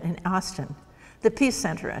commitment in Austin. The Peace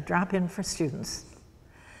Center, a drop-in for students.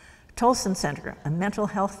 Tolson Center, a mental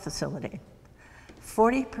health facility.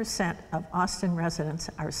 40% of Austin residents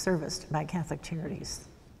are serviced by Catholic Charities.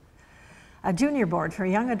 A junior board for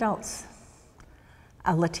young adults.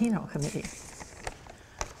 A Latino committee.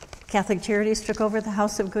 Catholic Charities took over the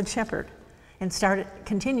House of Good Shepherd and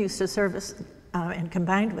continues to service and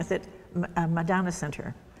combined with it a Madonna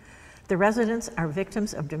Center. The residents are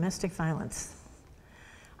victims of domestic violence.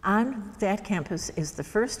 On that campus is the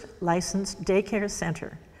first licensed daycare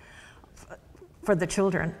center for the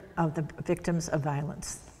children of the victims of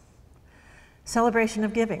violence. Celebration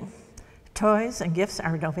of Giving. Toys and gifts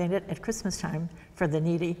are donated at Christmas time for the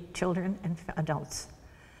needy children and adults.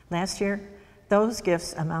 Last year, those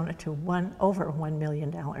gifts amounted to over $1 million.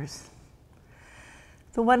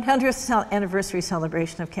 The 100th anniversary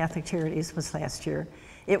celebration of Catholic Charities was last year.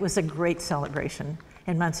 It was a great celebration,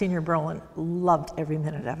 and Monsignor Boland loved every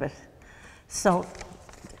minute of it. So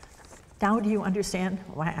now do you understand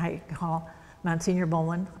why I call Monsignor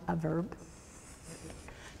Boland a verb?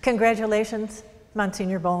 Congratulations,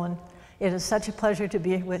 Monsignor Boland. It is such a pleasure to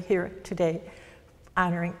be here today,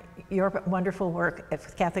 honoring your wonderful work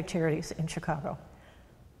at Catholic Charities in Chicago.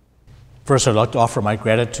 First, I'd like to offer my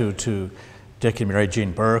gratitude to Dick and Mary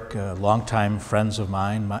Jean Burke, longtime friends of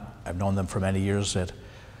mine. I've known them for many years at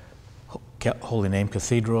Holy Name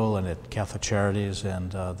Cathedral and at Catholic Charities,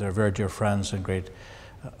 and they're very dear friends and great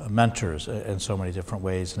mentors in so many different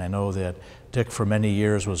ways. And I know that Dick for many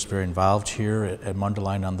years was very involved here at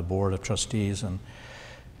Mundelein on the board of trustees, and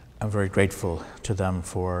I'm very grateful to them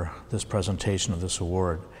for this presentation of this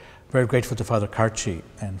award. Very grateful to Father Carci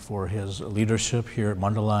and for his leadership here at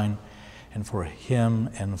Mundelein, and for him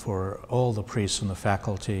and for all the priests and the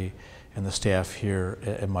faculty and the staff here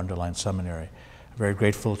at Mundelein Seminary. I'm very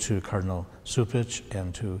grateful to Cardinal Supic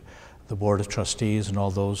and to the Board of Trustees and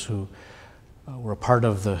all those who were a part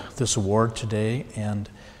of this award today. And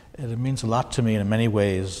it means a lot to me in many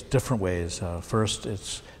ways, different ways. First,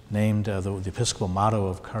 it's named the Episcopal motto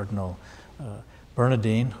of Cardinal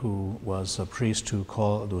Bernardine, who was a priest who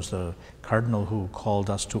was the cardinal who called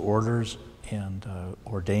us to orders and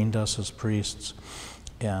ordained us as priests.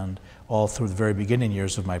 And all through the very beginning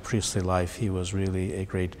years of my priestly life, he was really a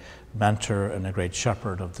great mentor and a great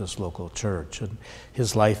shepherd of this local church. And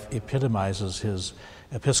his life epitomizes his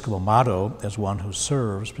Episcopal motto as one who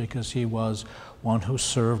serves, because he was one who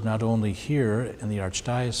served not only here in the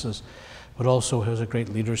Archdiocese, but also has a great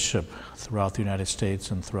leadership throughout the United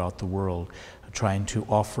States and throughout the world, trying to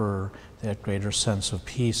offer that greater sense of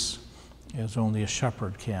peace as only a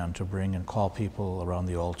shepherd can, to bring and call people around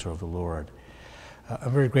the altar of the Lord.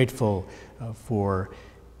 I'm very grateful for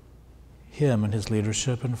him and his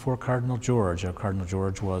leadership, and for Cardinal George. Cardinal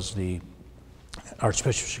George was the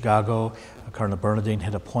Archbishop of Chicago. Cardinal Bernardine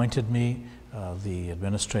had appointed me the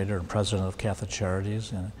administrator and president of Catholic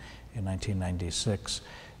Charities in 1996.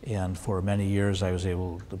 And for many years I was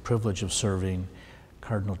the privilege of serving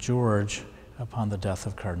Cardinal George upon the death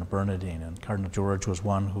of Cardinal Bernardine. And Cardinal George was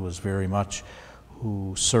one who was very much,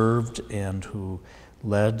 who served and who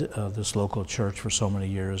led this local church for so many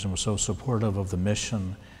years, and was so supportive of the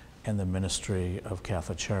mission and the ministry of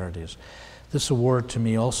Catholic Charities. This award to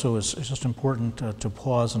me also is just important to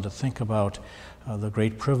pause and to think about the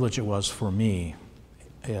great privilege it was for me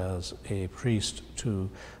as a priest to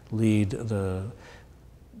lead the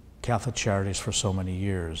Catholic Charities for so many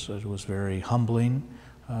years. It was very humbling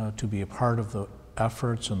to be a part of the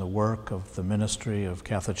efforts and the work of the ministry of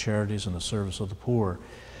Catholic Charities and the service of the poor,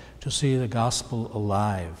 to see the gospel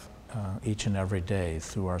alive each and every day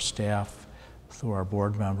through our staff, through our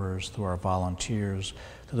board members, through our volunteers,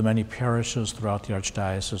 to the many parishes throughout the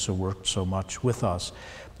Archdiocese who worked so much with us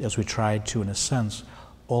as we tried to, in a sense,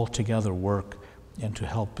 all together work and to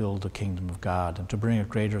help build the kingdom of God and to bring a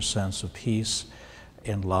greater sense of peace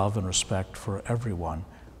and love and respect for everyone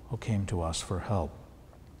who came to us for help.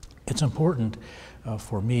 It's important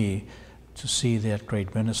for me to see that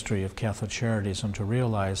great ministry of Catholic Charities and to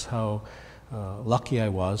realize how lucky I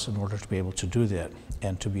was in order to be able to do that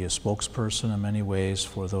and to be a spokesperson in many ways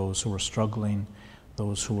for those who are struggling,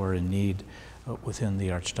 those who are in need within the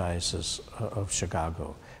Archdiocese of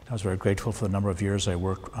Chicago. I was very grateful for the number of years I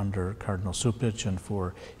worked under Cardinal Supic and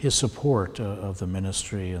for his support of the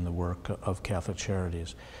ministry and the work of Catholic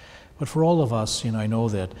Charities. But for all of us, I know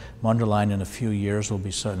that Mundelein in a few years, in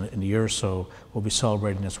a year or so, will be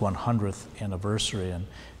celebrating its 100th anniversary. And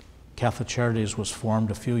Catholic Charities was formed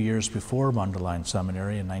a few years before Mundelein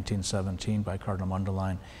Seminary in 1917 by Cardinal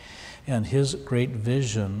Mundelein. And his great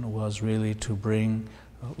vision was really to bring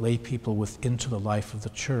lay people into the life of the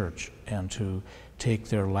church and to take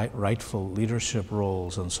their rightful leadership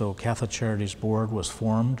roles. And so Catholic Charities Board was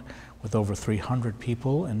formed with over 300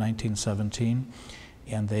 people in 1917.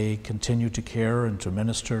 And they continue to care and to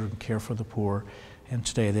minister and care for the poor. And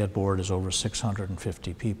today that board is over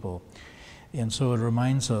 650 people. And so it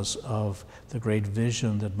reminds us of the great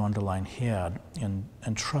vision that Mundelein had in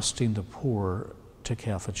entrusting the poor to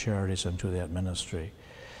Catholic Charities and to that ministry.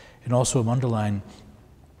 And also Mundelein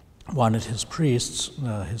wanted his priests,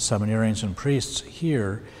 his seminarians and priests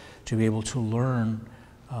here to be able to learn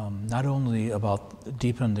not only about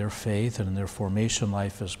deepen their faith and in their formation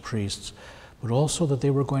life as priests, but also that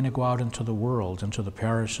they were going to go out into the world, into the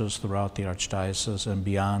parishes throughout the Archdiocese and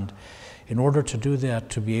beyond, in order to do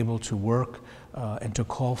that, to be able to work and to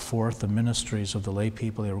call forth the ministries of the lay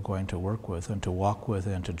people they were going to work with and to walk with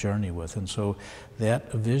and to journey with. And so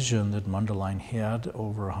that vision that Mundelein had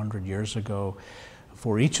over 100 years ago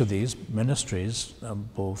for each of these ministries,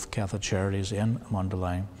 both Catholic Charities and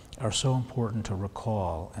Mundelein, are so important to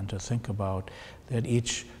recall and to think about, that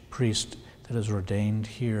each priest that is ordained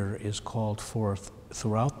here is called forth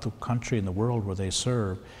throughout the country and the world where they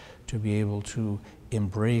serve to be able to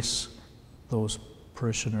embrace those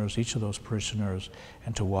parishioners, each of those parishioners,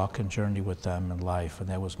 and to walk and journey with them in life. And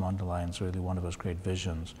that was Mundelein's really one of his great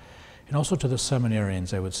visions. And also to the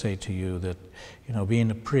seminarians, I would say to you that,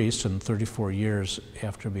 being a priest and 34 years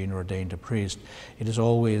after being ordained a priest, it is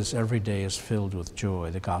always, every day is filled with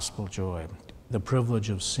joy, the gospel joy. the privilege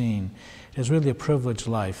of seeing, is really a privileged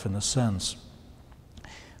life in the sense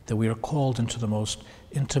that we are called into the most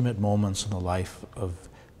intimate moments in the life of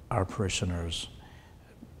our parishioners,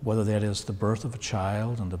 whether that is the birth of a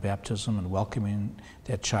child and the baptism and welcoming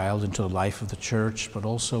that child into the life of the church, but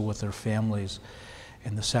also with their families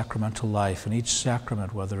and the sacramental life. And each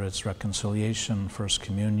sacrament, whether it's reconciliation, First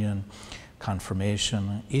Communion,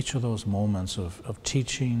 confirmation, each of those moments of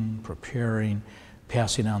teaching, preparing,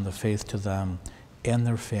 passing on the faith to them and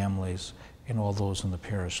their families and all those in the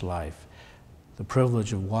parish life. The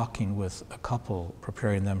privilege of walking with a couple,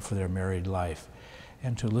 preparing them for their married life,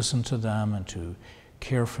 and to listen to them and to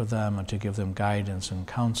care for them and to give them guidance and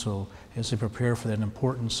counsel as they prepare for that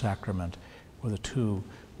important sacrament where the two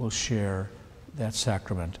will share that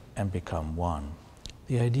sacrament and become one.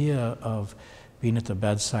 The idea of being at the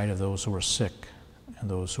bedside of those who are sick and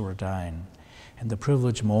those who are dying, and the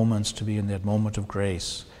privileged moments to be in that moment of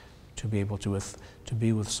grace, to be able to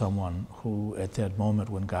be with someone who at that moment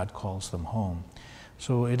when God calls them home.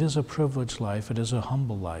 So it is a privileged life, it is a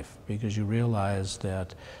humble life, because you realize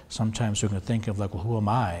that sometimes you're going to think of like, well, who am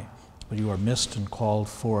I? But you are missed and called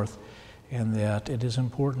forth, and that it is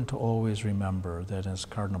important to always remember that as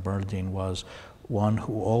Cardinal Bernardine was one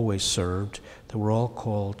who always served, that we're all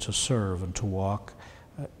called to serve and to walk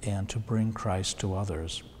and to bring Christ to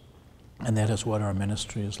others. And that is what our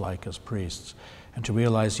ministry is like as priests. And to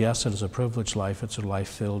realize, yes, it is a privileged life. It's a life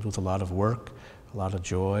filled with a lot of work, a lot of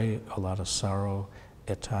joy, a lot of sorrow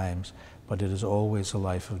at times, but it is always a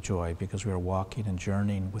life of joy because we are walking and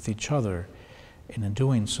journeying with each other. And in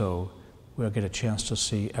doing so, we'll get a chance to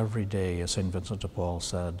see every day, as St. Vincent de Paul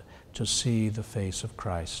said, to see the face of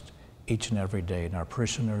Christ each and every day in our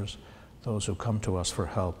parishioners, those who come to us for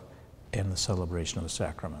help, and the celebration of the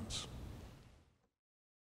sacraments.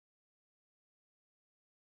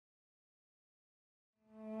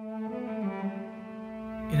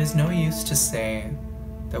 It is no use to say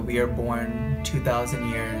that we are born 2,000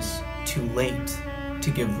 years too late to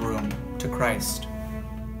give room to Christ.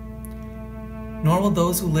 Nor will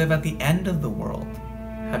those who live at the end of the world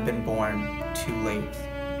have been born too late.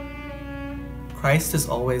 Christ is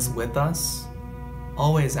always with us,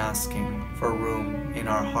 always asking for room in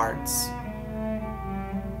our hearts.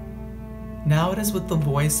 Now it is with the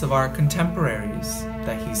voice of our contemporaries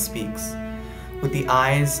that he speaks, with the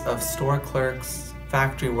eyes of store clerks,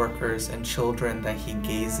 factory workers, and children that he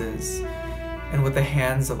gazes, and with the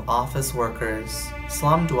hands of office workers,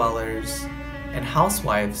 slum dwellers, and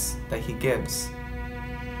housewives that he gives.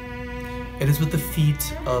 It is with the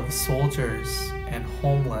feet of soldiers and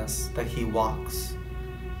homeless that he walks,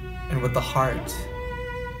 and with the heart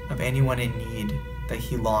of anyone in need that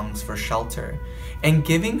he longs for shelter, and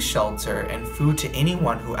giving shelter and food to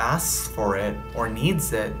anyone who asks for it or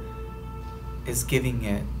needs it is giving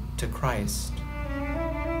it to Christ.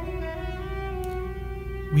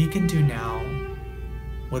 We can do now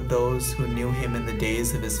what those who knew him in the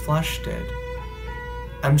days of his flesh did.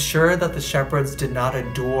 I'm sure that the shepherds did not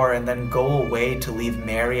adore and then go away to leave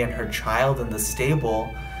Mary and her child in the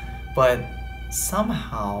stable, but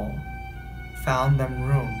somehow found them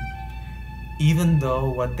room, even though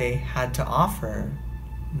what they had to offer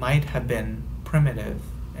might have been primitive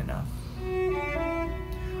enough.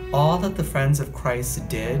 All that the friends of Christ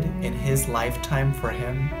did in his lifetime for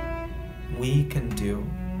him, we can do.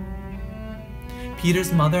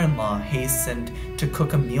 Peter's mother-in-law hastened to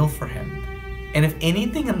cook a meal for him, and if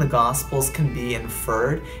anything in the Gospels can be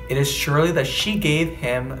inferred, it is surely that she gave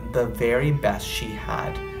him the very best she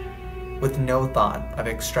had, with no thought of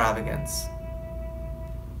extravagance.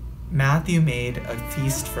 Matthew made a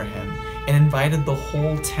feast for him and invited the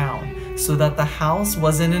whole town, so that the house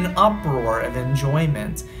was in an uproar of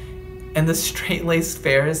enjoyment, and the straight-laced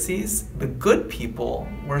Pharisees, the good people,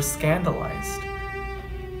 were scandalized.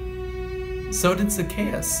 So did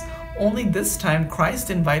Zacchaeus. Only this time Christ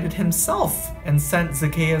invited himself and sent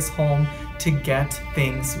Zacchaeus home to get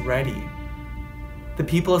things ready. The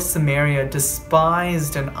people of Samaria,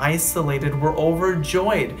 despised and isolated, were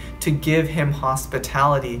overjoyed to give him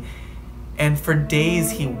hospitality, and for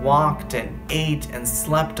days he walked and ate and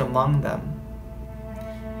slept among them.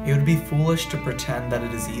 It would be foolish to pretend that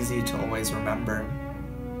it is easy to always remember.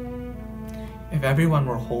 If everyone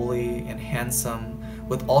were holy and handsome,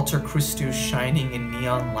 with altar Christus shining in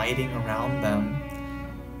neon lighting around them,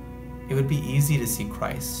 it would be easy to see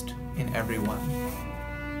Christ in everyone.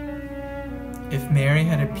 If Mary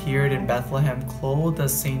had appeared in Bethlehem clothed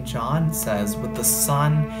as St. John says, with the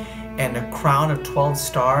sun and a crown of 12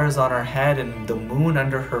 stars on her head and the moon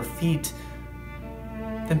under her feet,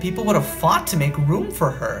 then people would have fought to make room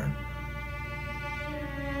for her.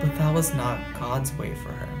 But that was not God's way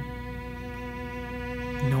for her.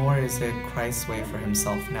 nor is it Christ's way for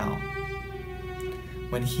himself now,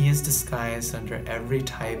 when he is disguised under every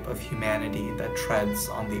type of humanity that treads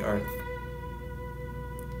on the earth.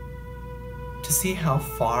 To see how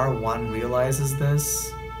far one realizes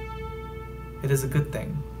this, it is a good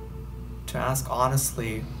thing to ask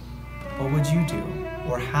honestly, what would you do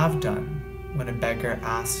or have done when a beggar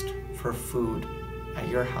asked for food at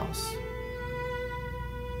your house?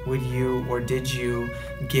 Would you or did you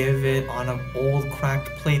give it on an old cracked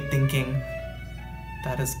plate thinking,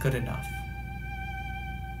 that is good enough?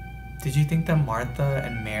 Did you think that Martha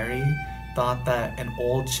and Mary thought that an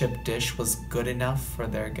old chip dish was good enough for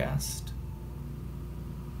their guest?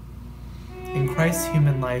 In Christ's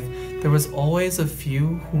human life, there was always a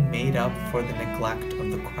few who made up for the neglect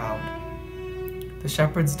of the crowd. The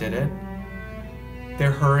shepherds did it.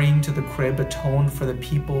 Their hurrying to the crib atoned for the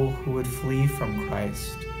people who would flee from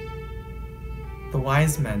Christ. The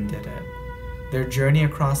wise men did it. Their journey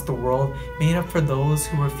across the world made up for those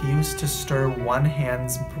who refused to stir one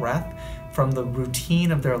hand's breadth from the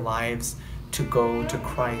routine of their lives to go to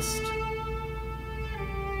Christ.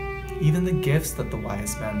 Even the gifts that the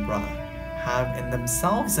wise men brought have in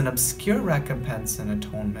themselves an obscure recompense and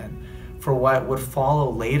atonement for what would follow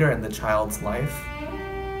later in the child's life.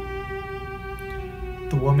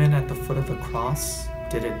 The woman at the foot of the cross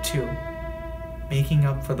did it too, making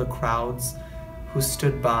up for the crowds who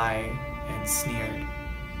stood by and sneered.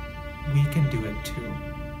 We can do it too,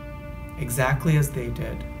 exactly as they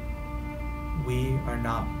did. We are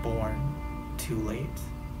not born too late.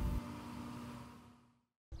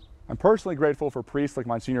 I'm personally grateful for priests like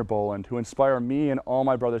Monsignor Boland who inspire me and all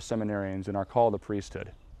my brother seminarians in our call to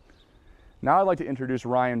priesthood. Now I'd like to introduce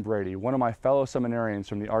Ryan Brady, one of my fellow seminarians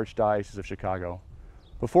from the Archdiocese of Chicago.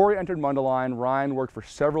 Before he entered Mundelein, Ryan worked for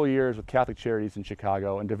several years with Catholic Charities in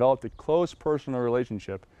Chicago and developed a close personal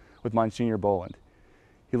relationship with Monsignor Boland.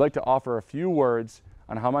 He'd like to offer a few words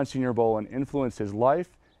on how Monsignor Boland influenced his life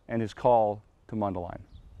and his call to Mundelein.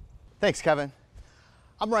 Thanks, Kevin.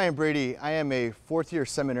 I'm Ryan Brady. I am a fourth-year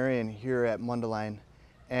seminarian here at Mundelein,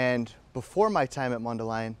 and before my time at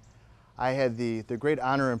Mundelein, I had the great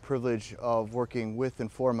honor and privilege of working with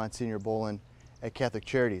and for Monsignor Boland at Catholic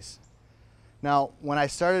Charities. Now, when I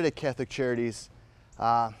started at Catholic Charities,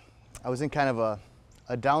 I was in kind of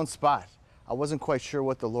a down spot. I wasn't quite sure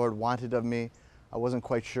what the Lord wanted of me. I wasn't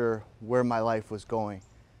quite sure where my life was going.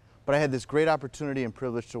 But I had this great opportunity and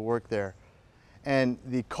privilege to work there. And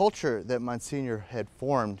the culture that Monsignor had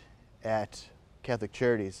formed at Catholic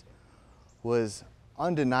Charities was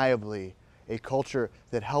undeniably a culture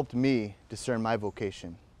that helped me discern my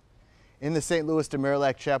vocation. In the St. Louis de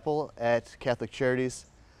Marillac Chapel at Catholic Charities,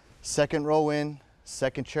 second row in,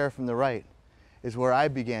 second chair from the right, is where I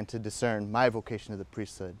began to discern my vocation to the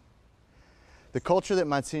priesthood. The culture that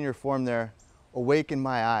Monsignor formed there awakened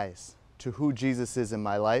my eyes to who Jesus is in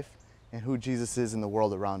my life and who Jesus is in the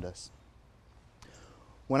world around us.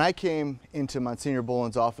 When I came into Monsignor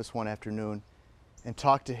Boland's office one afternoon and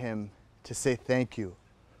talked to him to say thank you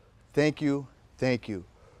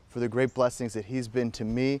for the great blessings that he's been to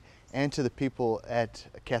me and to the people at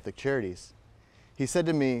Catholic Charities, he said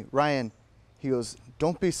to me, Ryan, he goes,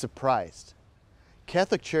 don't be surprised.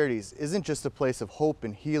 Catholic Charities isn't just a place of hope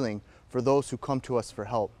and healing for those who come to us for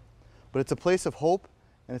help, but it's a place of hope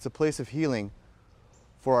and it's a place of healing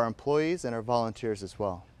for our employees and our volunteers as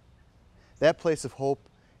well. That place of hope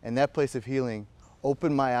and that place of healing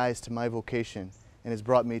opened my eyes to my vocation and has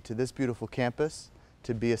brought me to this beautiful campus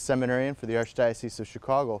to be a seminarian for the Archdiocese of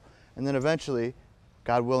Chicago, and then eventually,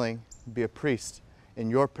 God willing, be a priest in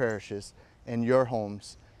your parishes, in your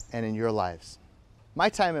homes, and in your lives. My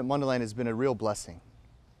time at Mundelein has been a real blessing.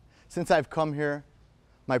 Since I've come here,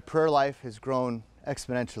 my prayer life has grown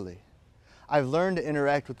exponentially. I've learned to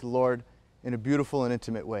interact with the Lord in a beautiful and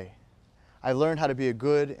intimate way. I've learned how to be a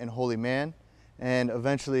good and holy man, and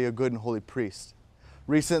eventually a good and holy priest.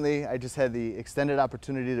 Recently, I just had the extended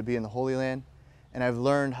opportunity to be in the Holy Land, and I've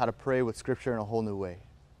learned how to pray with Scripture in a whole new way.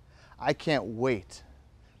 I can't wait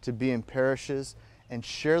to be in parishes and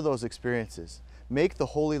share those experiences. Make the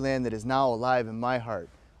Holy Land that is now alive in my heart,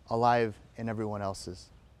 alive in everyone else's.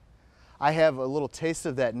 I have a little taste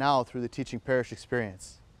of that now through the teaching parish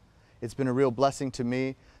experience. It's been a real blessing to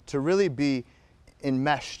me to really be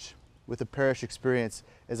enmeshed with the parish experience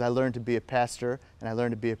as I learned to be a pastor and I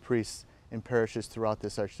learned to be a priest in parishes throughout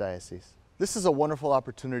this archdiocese. This is a wonderful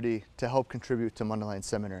opportunity to help contribute to Mundelein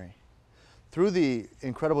Seminary. Through the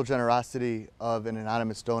incredible generosity of an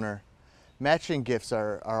anonymous donor, matching gifts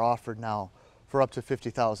are offered now for up to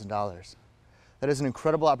 $50,000. That is an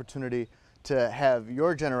incredible opportunity to have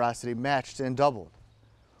your generosity matched and doubled.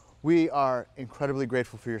 We are incredibly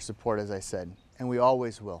grateful for your support, as I said, and we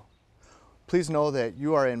always will. Please know that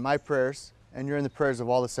you are in my prayers, and you're in the prayers of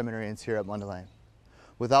all the seminarians here at Mundelein.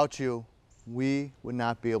 Without you, we would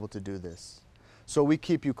not be able to do this. So we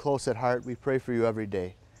keep you close at heart, we pray for you every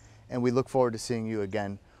day, and we look forward to seeing you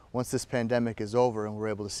again once this pandemic is over and we're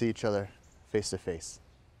able to see each other face to face.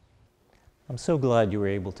 I'm so glad you were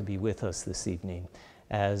able to be with us this evening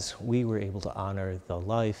as we were able to honor the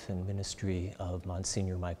life and ministry of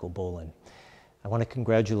Monsignor Michael Boland. I want to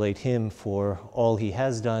congratulate him for all he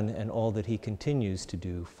has done and all that he continues to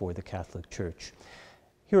do for the Catholic Church.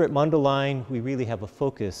 Here at Mundelein, we really have a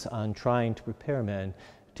focus on trying to prepare men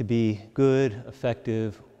to be good,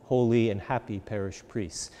 effective, holy, and happy parish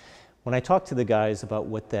priests. When I talk to the guys about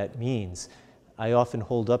what that means, I often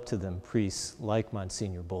hold up to them priests like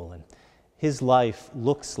Monsignor Boland. His life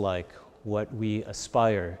looks like what we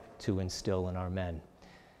aspire to instill in our men.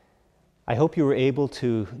 I hope you were able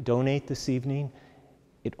to donate this evening.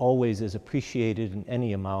 It always is appreciated in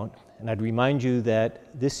any amount. And I'd remind you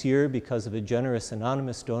that this year, because of a generous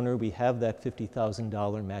anonymous donor, we have that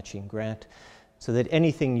 $50,000 matching grant, so that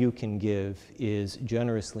anything you can give is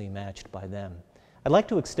generously matched by them. I'd like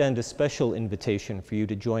to extend a special invitation for you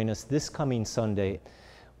to join us this coming Sunday.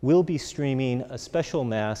 We'll be streaming a special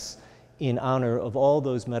Mass in honor of all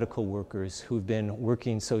those medical workers who've been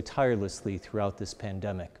working so tirelessly throughout this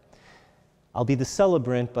pandemic. I'll be the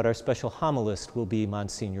celebrant, but our special homilist will be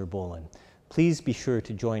Monsignor Boland. Please be sure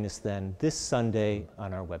to join us then this Sunday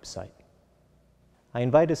on our website. I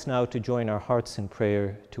invite us now to join our hearts in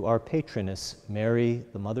prayer to our patroness, Mary,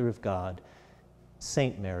 the Mother of God,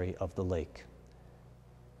 Saint Mary of the Lake.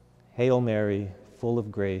 Hail Mary, full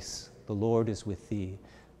of grace, the Lord is with thee.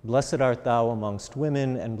 Blessed art thou amongst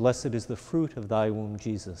women, and blessed is the fruit of thy womb,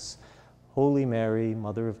 Jesus. Holy Mary,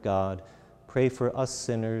 Mother of God, pray for us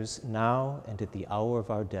sinners now and at the hour of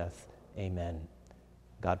our death. Amen.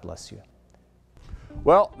 God bless you.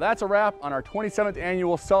 Well, that's a wrap on our 27th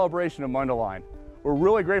annual Celebration of Mundelein. We're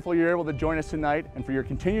really grateful you're able to join us tonight and for your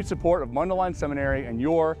continued support of Mundelein Seminary and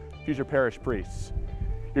your future parish priests.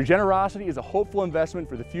 Your generosity is a hopeful investment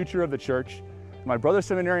for the future of the Church. My brother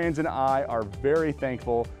seminarians and I are very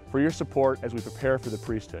thankful for your support as we prepare for the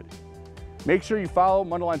priesthood. Make sure you follow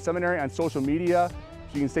Mundelein Seminary on social media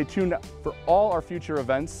so you can stay tuned for all our future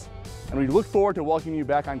events, and we look forward to welcoming you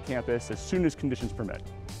back on campus as soon as conditions permit.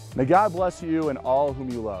 May God bless you and all whom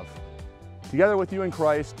you love. Together with you in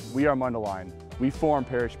Christ, we are Mundelein. We form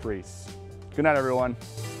parish priests. Good night, everyone.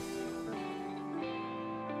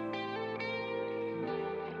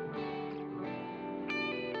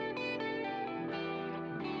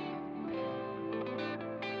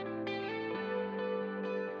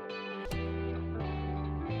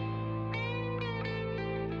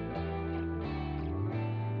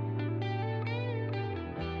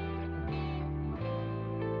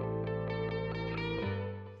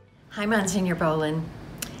 Hi, Monsignor Boland.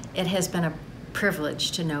 It has been a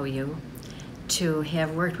privilege to know you, to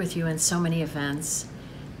have worked with you in so many events,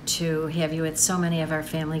 to have you at so many of our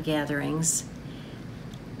family gatherings.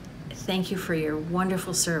 Thank you for your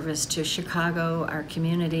wonderful service to Chicago, our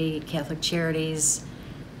community, Catholic Charities,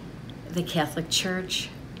 the Catholic Church.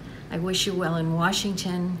 I wish you well in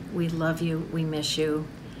Washington. We love you. We miss you.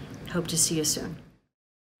 Hope to see you soon.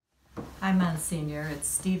 Hi, Monsignor. It's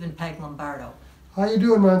Stephen Peg Lombardo. How you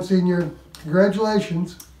doing, Monsignor?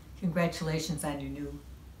 Congratulations. Congratulations on your new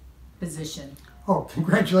position. Oh,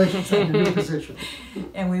 congratulations on your new position.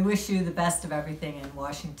 And we wish you the best of everything in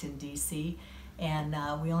Washington, D.C. And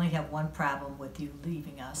we only have one problem with you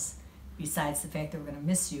leaving us, besides the fact that we're going to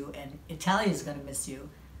miss you, and Italia's going to miss you.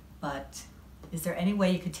 But is there any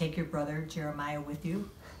way you could take your brother, Jeremiah, with you?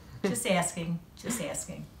 Just asking, just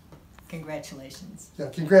asking. Congratulations. Yeah,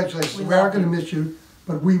 congratulations. We are going to miss you,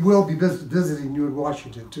 but we will be visiting you in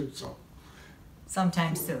Washington, too, so.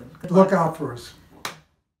 Sometime soon. Good Look luck. out for us.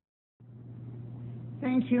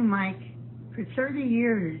 Thank you, Mike. For 30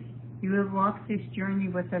 years, you have walked this journey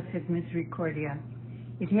with us at Misericordia.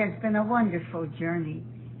 It has been a wonderful journey.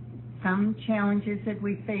 Some challenges that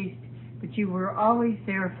we faced, but you were always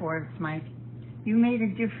there for us, Mike. You made a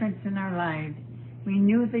difference in our lives. We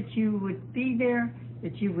knew that you would be there,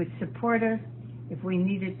 that you would support us if we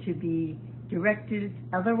needed to be directed.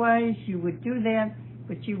 Otherwise, you would do that,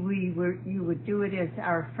 but you would do it as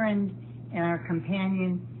our friend and our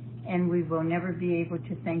companion, and we will never be able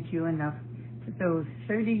to thank you enough for those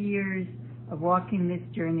 30 years of walking this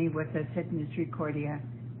journey with us at Misericordia.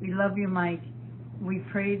 We love you, Mike. We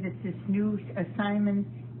pray that this new assignment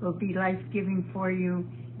will be life-giving for you,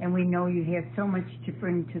 and we know you have so much to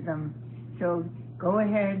bring to them. So go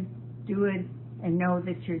ahead, do it, and know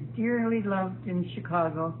that you're dearly loved in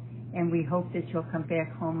Chicago, and we hope that you'll come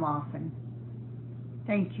back home often.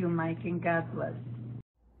 Thank you, Mike, and God bless.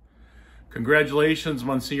 Congratulations,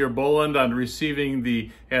 Monsignor Boland, on receiving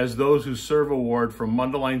the As Those Who Serve award from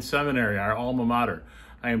Mundelein Seminary, our alma mater.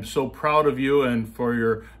 I am so proud of you and for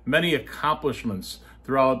your many accomplishments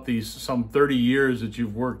throughout these some 30 years that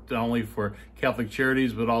you've worked not only for Catholic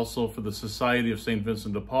Charities, but also for the Society of St.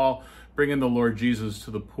 Vincent de Paul, bringing the Lord Jesus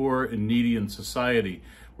to the poor and needy in society.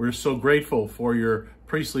 We're so grateful for your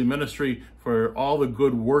priestly ministry, for all the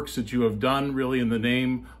good works that you have done, really in the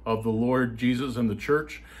name of the Lord Jesus and the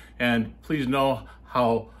Church. And please know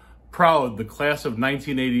how proud the class of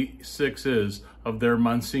 1986 is of their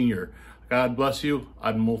Monsignor. God bless you.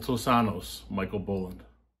 Ad multos annos, Michael Boland.